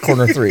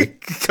 corner 3.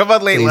 Come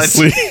on, late lunch.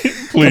 Please.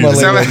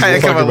 Salma Hayek,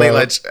 come on, late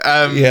lunch.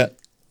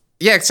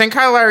 Yeah, send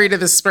Kyle Lowry to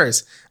the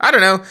Spurs. I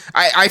don't know.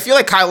 I feel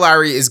like Kyle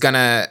Lowry is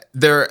gonna.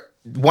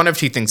 One of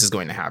two things is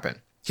going to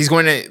happen. He's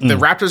going to. The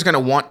Raptors going to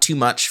want too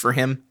much for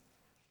him.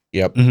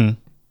 Yep.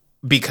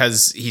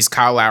 Because he's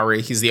Kyle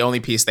Lowry. He's the only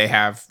piece they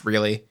have,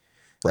 really.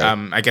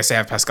 Right. I guess they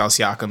have Pascal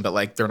Siakam, but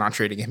like they're not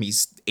trading him.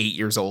 He's 8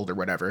 years old or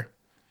whatever.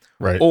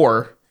 Right.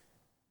 Or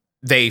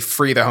they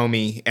free the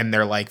homie and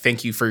they're like,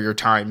 "Thank you for your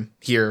time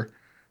here.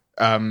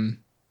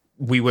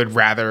 We would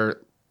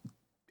rather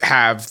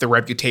have the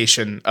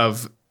reputation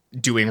of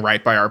doing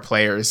right by our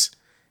players,"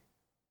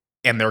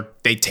 and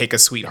they take a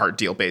sweetheart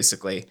deal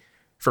basically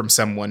from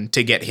someone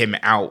to get him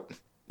out,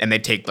 and they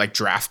take like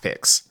draft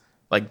picks.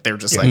 Like they're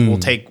just like, we'll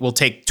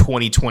take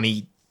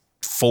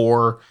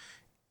 2024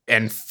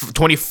 and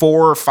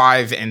 24,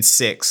 5, and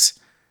 6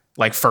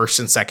 like first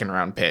and second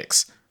round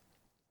picks.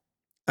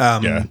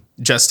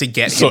 Just to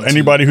get him. So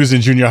anybody who's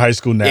in junior high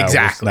school now,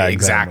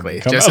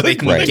 exactly. Just so they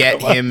can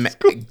get him,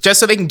 just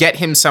so they can get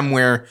him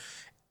somewhere,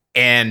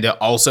 and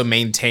also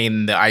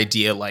maintain the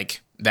idea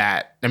like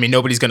that. I mean,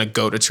 nobody's going to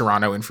go to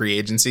Toronto in free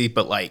agency,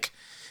 but like,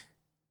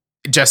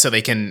 just so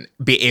they can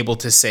be able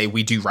to say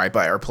we do right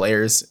by our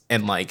players,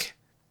 and like,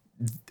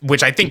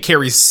 which I think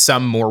carries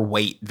some more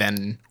weight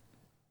than,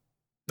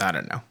 I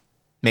don't know,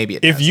 maybe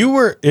it if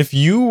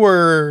you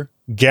were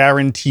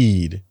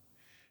guaranteed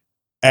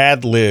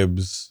ad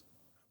libs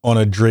on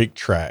a Drake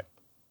track,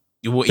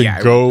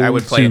 I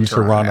would play in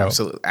Toronto.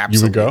 Absolutely.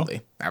 You would go?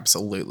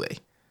 Absolutely.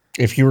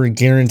 If you were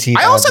guaranteed,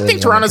 I also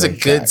think Toronto's a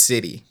good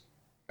city.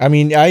 I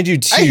mean, I do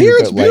too. I hear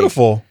it's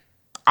beautiful.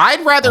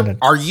 I'd rather.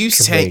 Are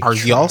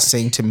y'all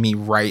saying to me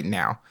right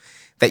now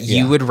that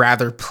you would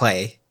rather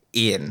play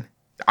in?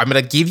 I'm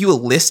gonna give you a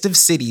list of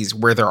cities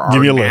where there are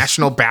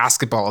National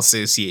Basketball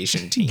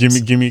Association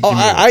teams. Give me.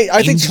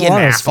 I think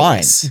Toronto's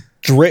fine.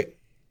 Drake.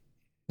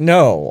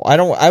 No, I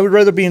don't. I would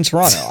rather be in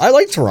Toronto. I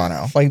like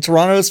Toronto. Like,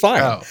 Toronto is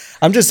fine. Oh.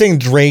 I'm just saying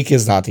Drake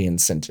is not the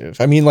incentive.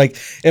 I mean, like,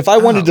 if I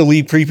wanted to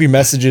leave creepy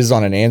messages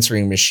on an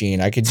answering machine,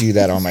 I could do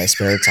that on my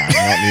spare time.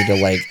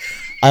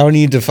 I don't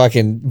need to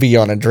fucking be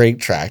on a Drake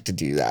track to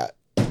do that.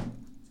 You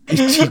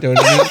know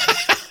what I mean?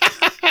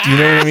 Do you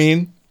know what I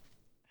mean?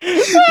 Yeah,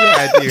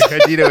 I do. I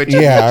do know what you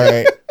mean. Yeah, all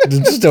right. I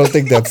just don't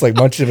think that's like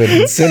much of an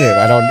incentive.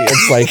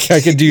 It's like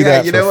I could do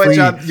that for free,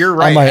 John, you're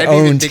right. On my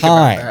own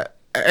time.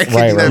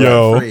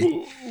 Right.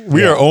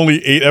 We are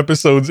only 8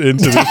 episodes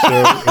into the show,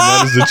 and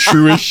that is the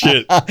truest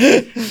shit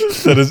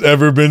that has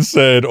ever been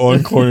said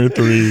on Corner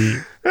 3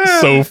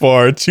 so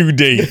far to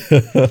date.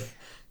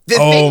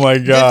 My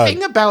God. The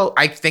thing about,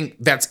 I think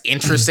that's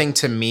interesting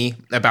to me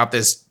about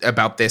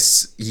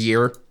this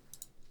year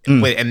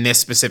and this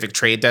specific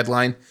trade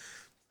deadline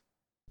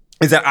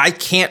is that I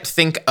can't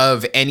think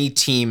of any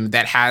team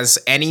that has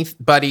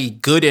anybody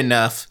good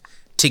enough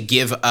to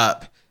give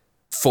up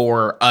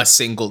for a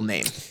single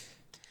name.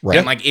 Right.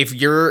 And like, if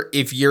you're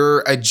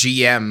a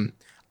GM,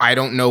 I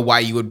don't know why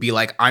you would be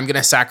like, I'm going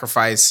to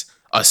sacrifice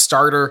a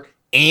starter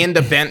and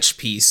a bench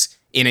piece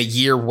in a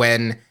year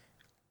when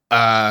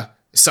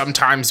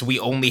sometimes we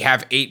only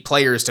have 8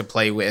 players to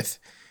play with.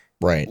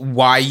 Right.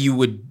 Why you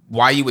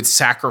would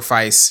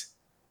sacrifice,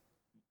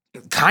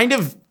 kind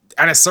of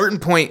at a certain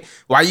point,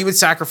 why you would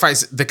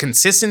sacrifice the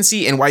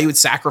consistency and why you would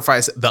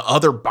sacrifice the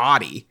other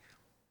body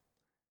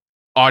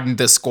on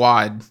the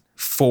squad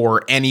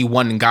for any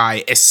one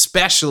guy,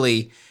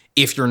 especially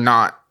if you're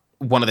not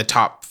one of the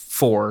top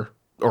 4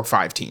 or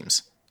 5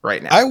 teams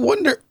right now. I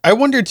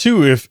wonder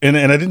too if, and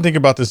I didn't think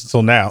about this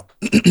until now,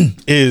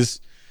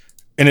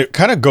 and it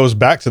kind of goes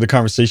back to the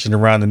conversation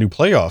around the new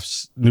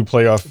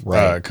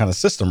playoff kind of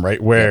system,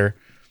 right? Where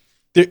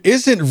there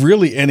isn't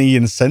really any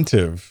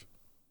incentive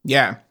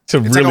to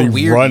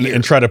really run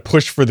and try to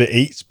push for the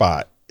 8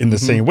 spot in the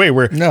same way,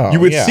 where you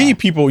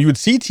would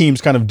see teams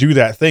kind of do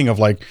that thing of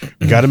like,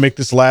 we got to make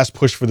this last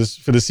push for the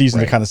season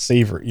to kind of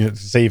save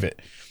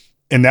it.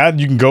 And now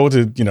you can go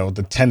to, the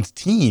 10th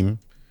team.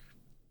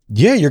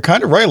 Yeah, you're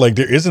kind of right. Like,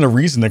 there isn't a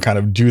reason to kind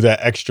of do that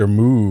extra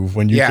move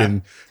when you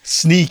can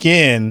sneak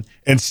in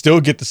and still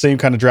get the same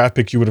kind of draft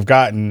pick you would have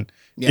gotten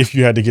if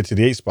you had to get to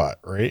the 8 spot,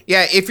 right?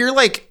 Yeah, I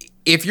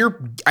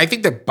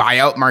think the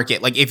buyout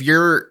market, like if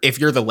you're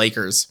the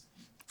Lakers,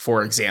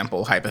 for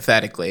example,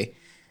 hypothetically,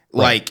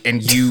 like,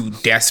 and you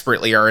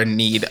desperately are in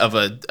need of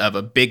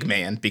a big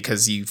man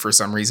because you, for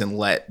some reason,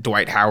 let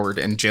Dwight Howard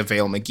and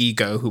JaVale McGee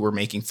go, who were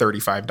making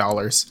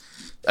 $35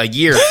 a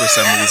year for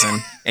some reason,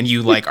 and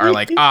you are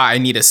like, I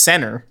need a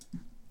center.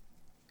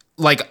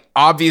 Like,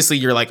 obviously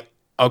you're like,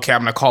 okay,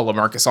 I'm going to call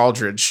LaMarcus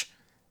Aldridge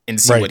and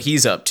see what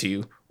he's up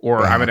to,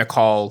 or I'm going to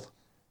call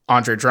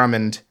Andre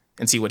Drummond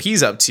and see what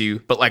he's up to.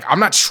 But like, I'm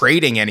not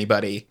trading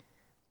anybody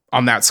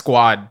on that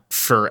squad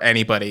for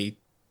anybody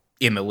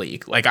in the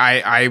league. Like,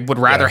 I would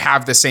rather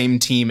have the same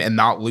team and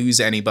not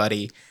lose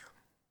anybody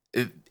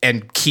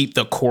and keep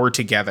the core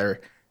together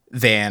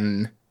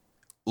than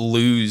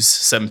lose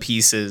some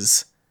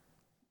pieces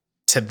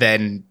to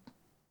then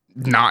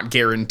not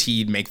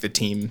guaranteed make the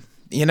team.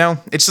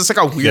 It's just like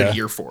a weird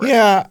year for it.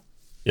 Yeah.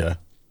 Yeah.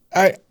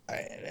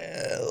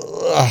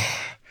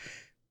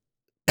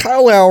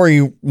 Kyle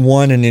Lowry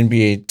won an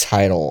NBA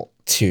title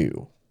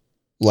too.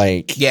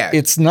 Like,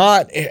 it's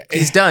not.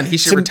 He's done. He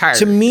should retire.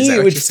 To me,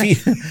 it would feel.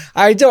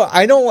 I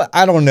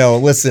don't know.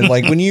 Listen,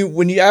 like when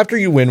you after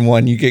you win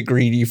one, you get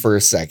greedy for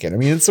a second. I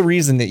mean, it's the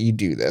reason that you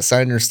do this.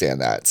 I understand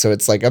that. So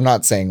it's like, I'm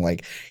not saying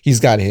like he's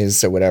got his,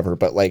 so whatever.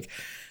 But like,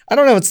 I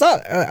don't know. It's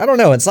not. I don't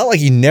know. It's not like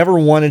he never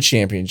won a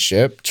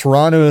championship.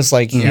 Toronto is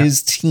like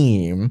his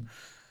team.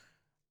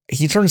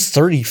 He turns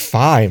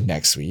 35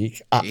 next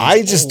week.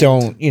 I just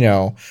don't.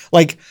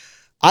 Like.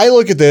 I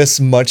look at this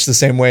much the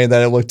same way that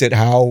I looked at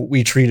how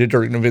we treated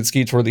Dirk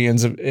Nowitzki toward the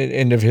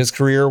end of his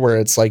career, where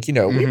it's like,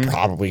 we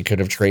probably could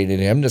have traded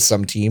him to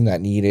some team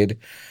that needed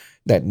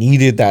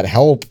that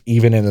help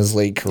even in his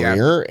late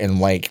career. And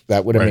like,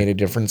 that would have made a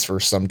difference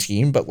for some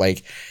team, but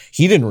like,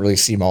 he didn't really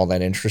seem all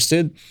that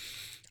interested.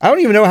 I don't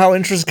even know how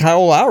interested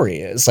Kyle Lowry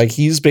is. Like,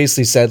 he's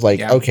basically said,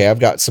 like, okay, I've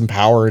got some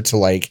power to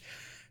like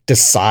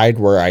decide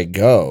where I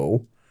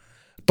go.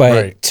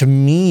 But to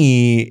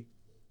me,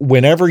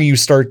 whenever you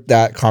start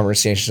that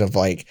conversation of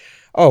like,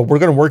 oh, we're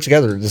going to work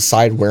together to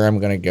decide where I'm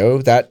going to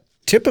go, that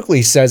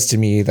typically says to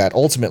me that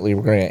ultimately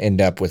we're going to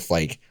end up with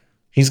like,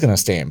 he's going to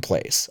stay in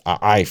place.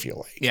 I feel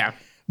like. Yeah.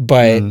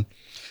 But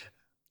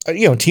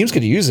you know, teams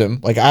could use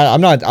him. Like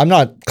I'm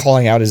not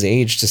calling out his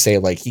age to say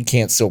like he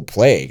can't still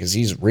play because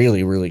he's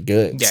really, really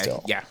good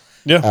still. Yeah.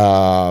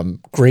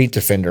 Great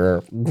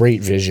defender,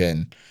 great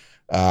vision,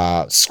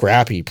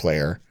 scrappy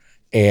player.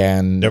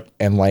 And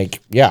like,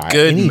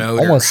 good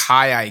motor, almost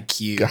high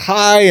IQ,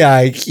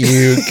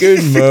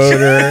 good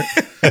motor.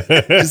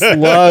 Just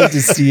love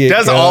to see it.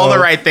 Does all the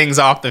right things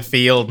off the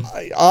field.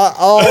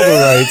 All the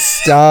right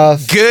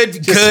stuff.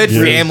 Good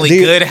family,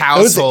 good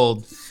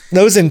household.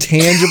 Those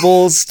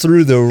intangibles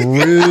through the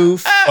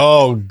roof.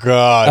 Oh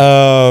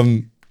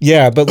God.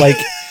 Yeah, but like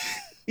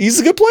he's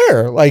a good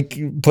player. Like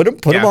put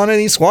him on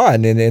any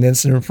squad and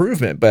it's an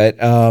improvement. But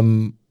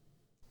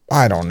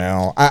I don't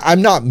know.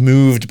 I'm not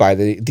moved by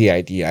the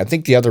idea. I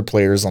think the other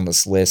players on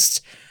this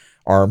list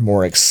are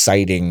more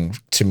exciting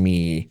to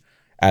me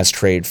as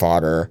trade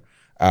fodder.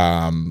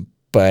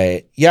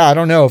 But yeah, I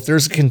don't know if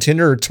there's a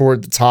contender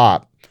toward the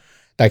top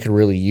that could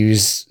really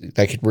use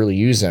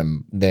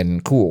him,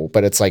 then cool.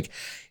 But it's like,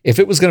 if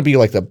it was going to be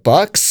like the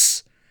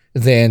Bucks,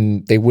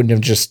 then they wouldn't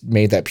have just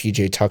made that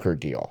PJ Tucker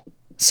deal.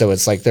 So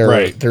it's like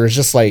there's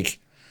just like,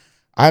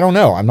 I don't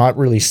know. I'm not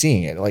really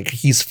seeing it. Like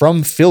he's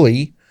from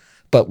Philly,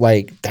 but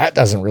like that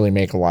doesn't really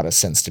make a lot of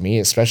sense to me,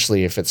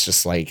 especially if it's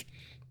just like,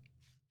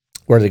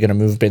 where are they going to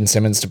move Ben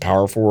Simmons to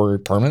power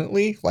forward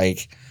permanently?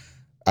 Like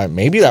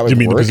maybe that would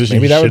work.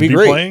 Maybe that would be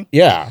great. Playing?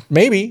 Yeah,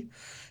 maybe.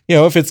 You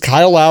know, if it's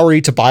Kyle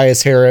Lowry,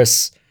 Tobias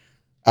Harris,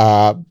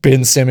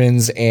 Ben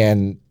Simmons,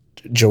 and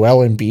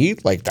Joel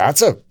Embiid, like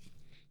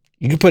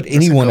you can put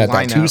anyone at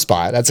that 2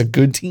 spot. That's a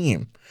good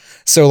team.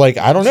 So like,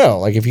 I don't know.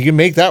 Like if you can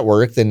make that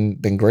work, then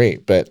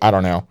great. But I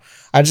don't know.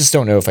 I just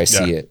don't know if I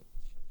see it.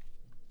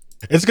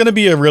 It's going to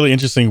be a really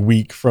interesting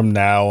week from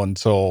now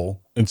until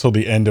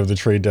the end of the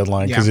trade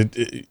deadline, because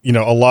it you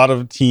know, a lot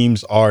of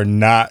teams are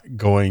not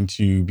going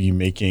to be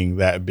making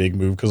that big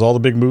move because all the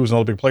big moves and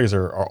all the big players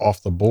are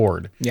off the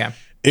board. Yeah,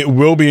 it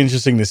will be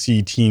interesting to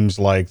see teams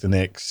like the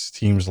Knicks,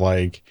 teams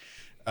like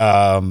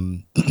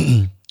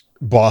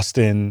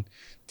Boston,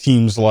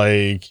 teams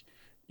like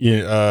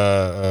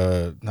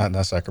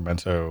not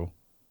Sacramento,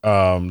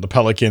 the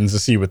Pelicans, to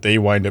see what they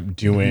wind up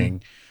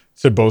doing.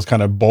 To both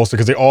kind of bolster,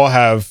 because they all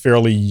have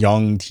fairly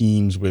young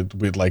teams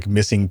with like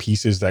missing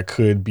pieces that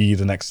could be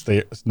the next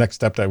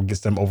step that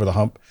gets them over the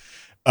hump.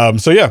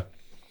 So yeah,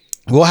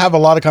 we'll have a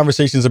lot of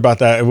conversations about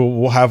that,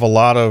 and we'll have a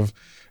lot of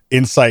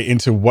insight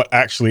into what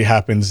actually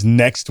happens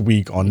next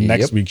week on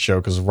next week's show,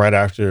 because right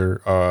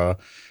after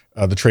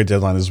the trade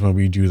deadline is when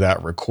we do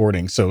that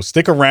recording. So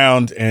stick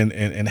around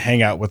and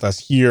hang out with us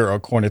here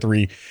on Corner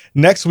 3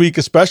 next week,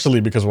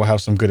 especially because we'll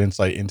have some good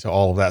insight into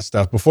all of that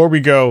stuff. Before we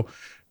go,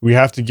 we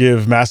have to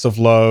give massive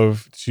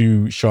love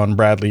to Sean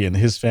Bradley and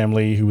his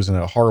family, who was in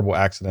a horrible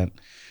accident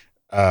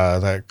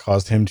that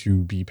caused him to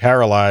be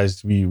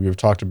paralyzed. We've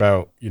talked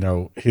about, you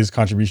know, his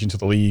contribution to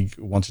the league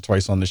once or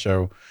twice on the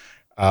show,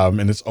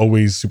 and it's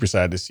always super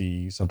sad to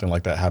see something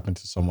like that happen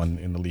to someone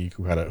in the league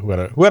who had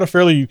a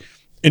fairly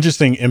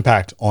interesting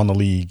impact on the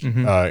league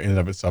in and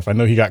of itself. I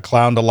know he got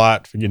clowned a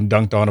lot for getting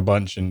dunked on a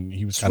bunch, and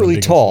he was kind of really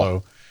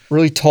tall.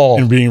 Really tall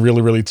and being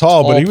really, really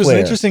tall, but he was an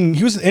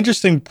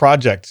interesting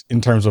project in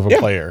terms of a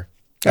player.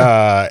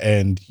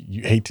 And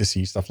you hate to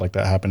see stuff like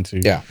that happen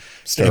to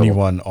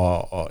anyone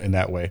in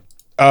that way.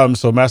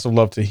 So massive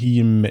love to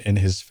him and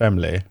his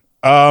family.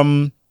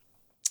 We're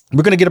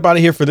going to get up out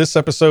of here for this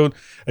episode.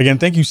 Again,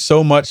 thank you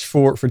so much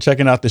for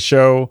checking out the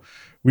show.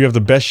 We have the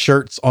best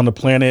shirts on the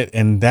planet,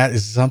 and that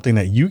is something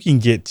that you can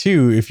get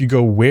too if you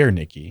go where,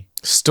 Nikki?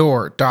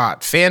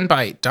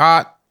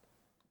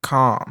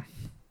 Store.fanbyte.com.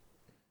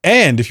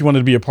 And if you wanted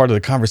to be a part of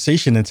the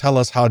conversation and tell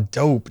us how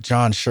dope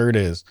John's shirt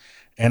is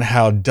and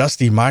how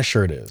dusty my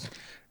shirt is,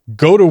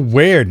 go to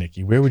where,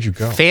 Nikki? Where would you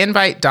go?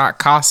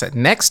 Fanbyte.casa.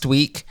 Next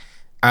week,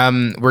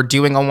 we're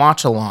doing a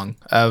watch along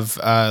of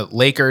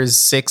Lakers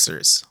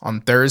Sixers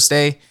on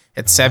Thursday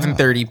at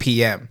 7:30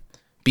 p.m.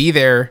 Be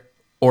there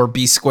or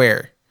be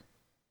square.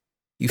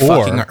 You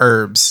fucking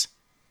herbs.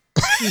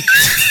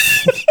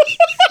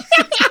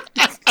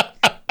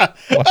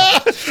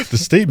 The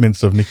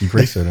statements of Nikki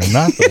Grayson are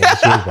not the ones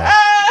shared by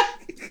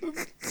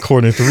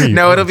Corner 3.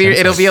 No, it'll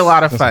be a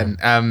lot of fun.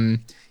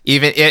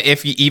 Even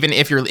if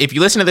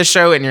you listen to the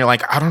show and you're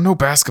like, I don't know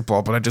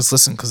basketball, but I just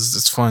listen because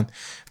it's fun.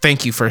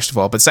 Thank you, first of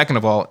all. But second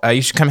of all,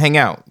 you should come hang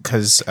out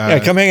because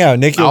come hang out.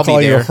 Nicky will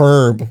call you a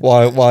herb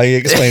while he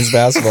explains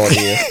basketball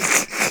to you.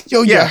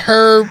 Yo,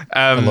 herb.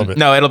 I love it.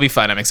 No, it'll be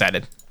fun. I'm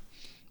excited.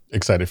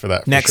 Excited for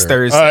that. Next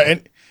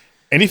Thursday.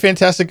 Any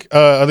fantastic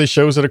other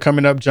shows that are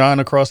coming up, John,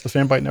 across the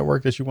Fanbyte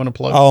network that you want to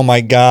plug? Oh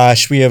my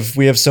gosh, we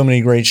have so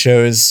many great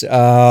shows.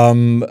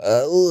 K-Hole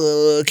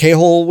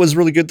was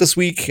really good this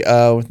week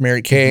with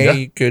Mary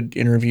Kay. Yeah. Good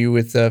interview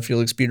with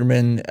Felix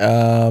Biederman.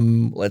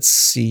 Let's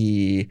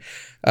see.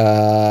 You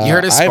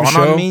heard of Spawn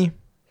on Me?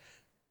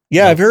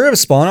 Yeah, I've heard of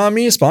Spawn on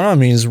Me. Spawn on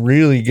Me is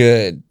really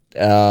good.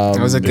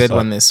 It was a good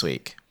one this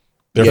week.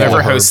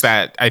 Whoever hosts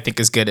that, I think,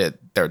 is good at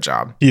their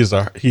job. He is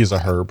a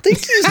herb. I think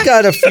he's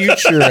got a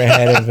future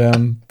ahead of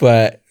him,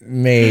 but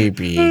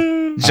maybe.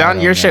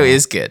 John, your show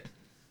is good.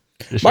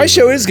 My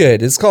show is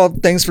good. It's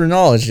called Thanks for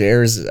Knowledge. It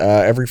airs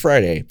every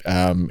Friday.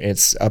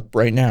 It's up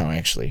right now,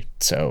 actually.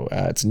 So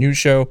it's a news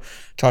show.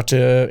 Talked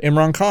to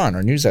Imran Khan,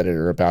 our news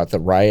editor, about the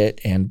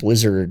riot and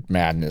Blizzard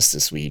madness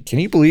this week. Can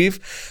you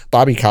believe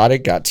Bobby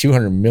Kotick got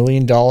 $200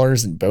 million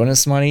in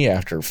bonus money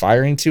after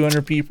firing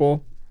 200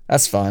 people?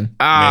 That's fun.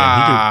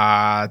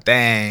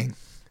 Dang.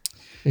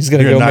 He's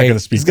gonna go make.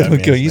 He's gonna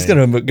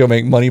go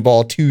make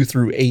Moneyball 2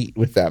 through 8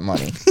 with that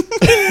money.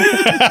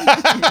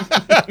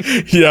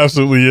 He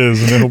absolutely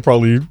is, and then he'll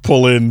probably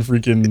pull in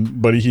freaking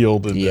Buddy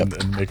Hield and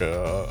make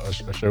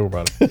a show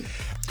about it.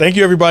 Thank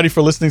you, everybody,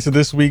 for listening to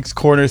this week's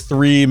Corner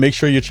 3. Make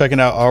sure you're checking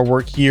out our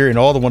work here and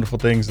all the wonderful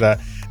things that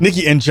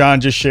Nikki and John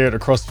just shared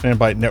across the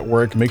Fanbyte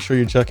network. Make sure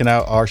you're checking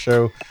out our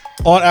show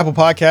on Apple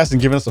Podcasts and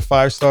giving us a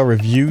 5-star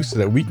review so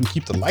that we can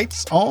keep the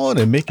lights on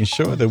and making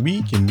sure that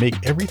we can make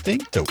everything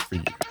dope for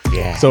you.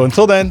 Yeah. So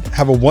until then,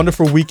 have a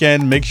wonderful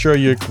weekend. Make sure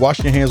you're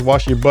washing your hands,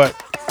 washing your butt.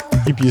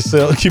 Keep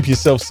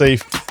yourself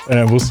safe,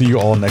 and we'll see you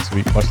all next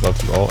week. Much love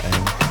to you all,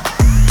 and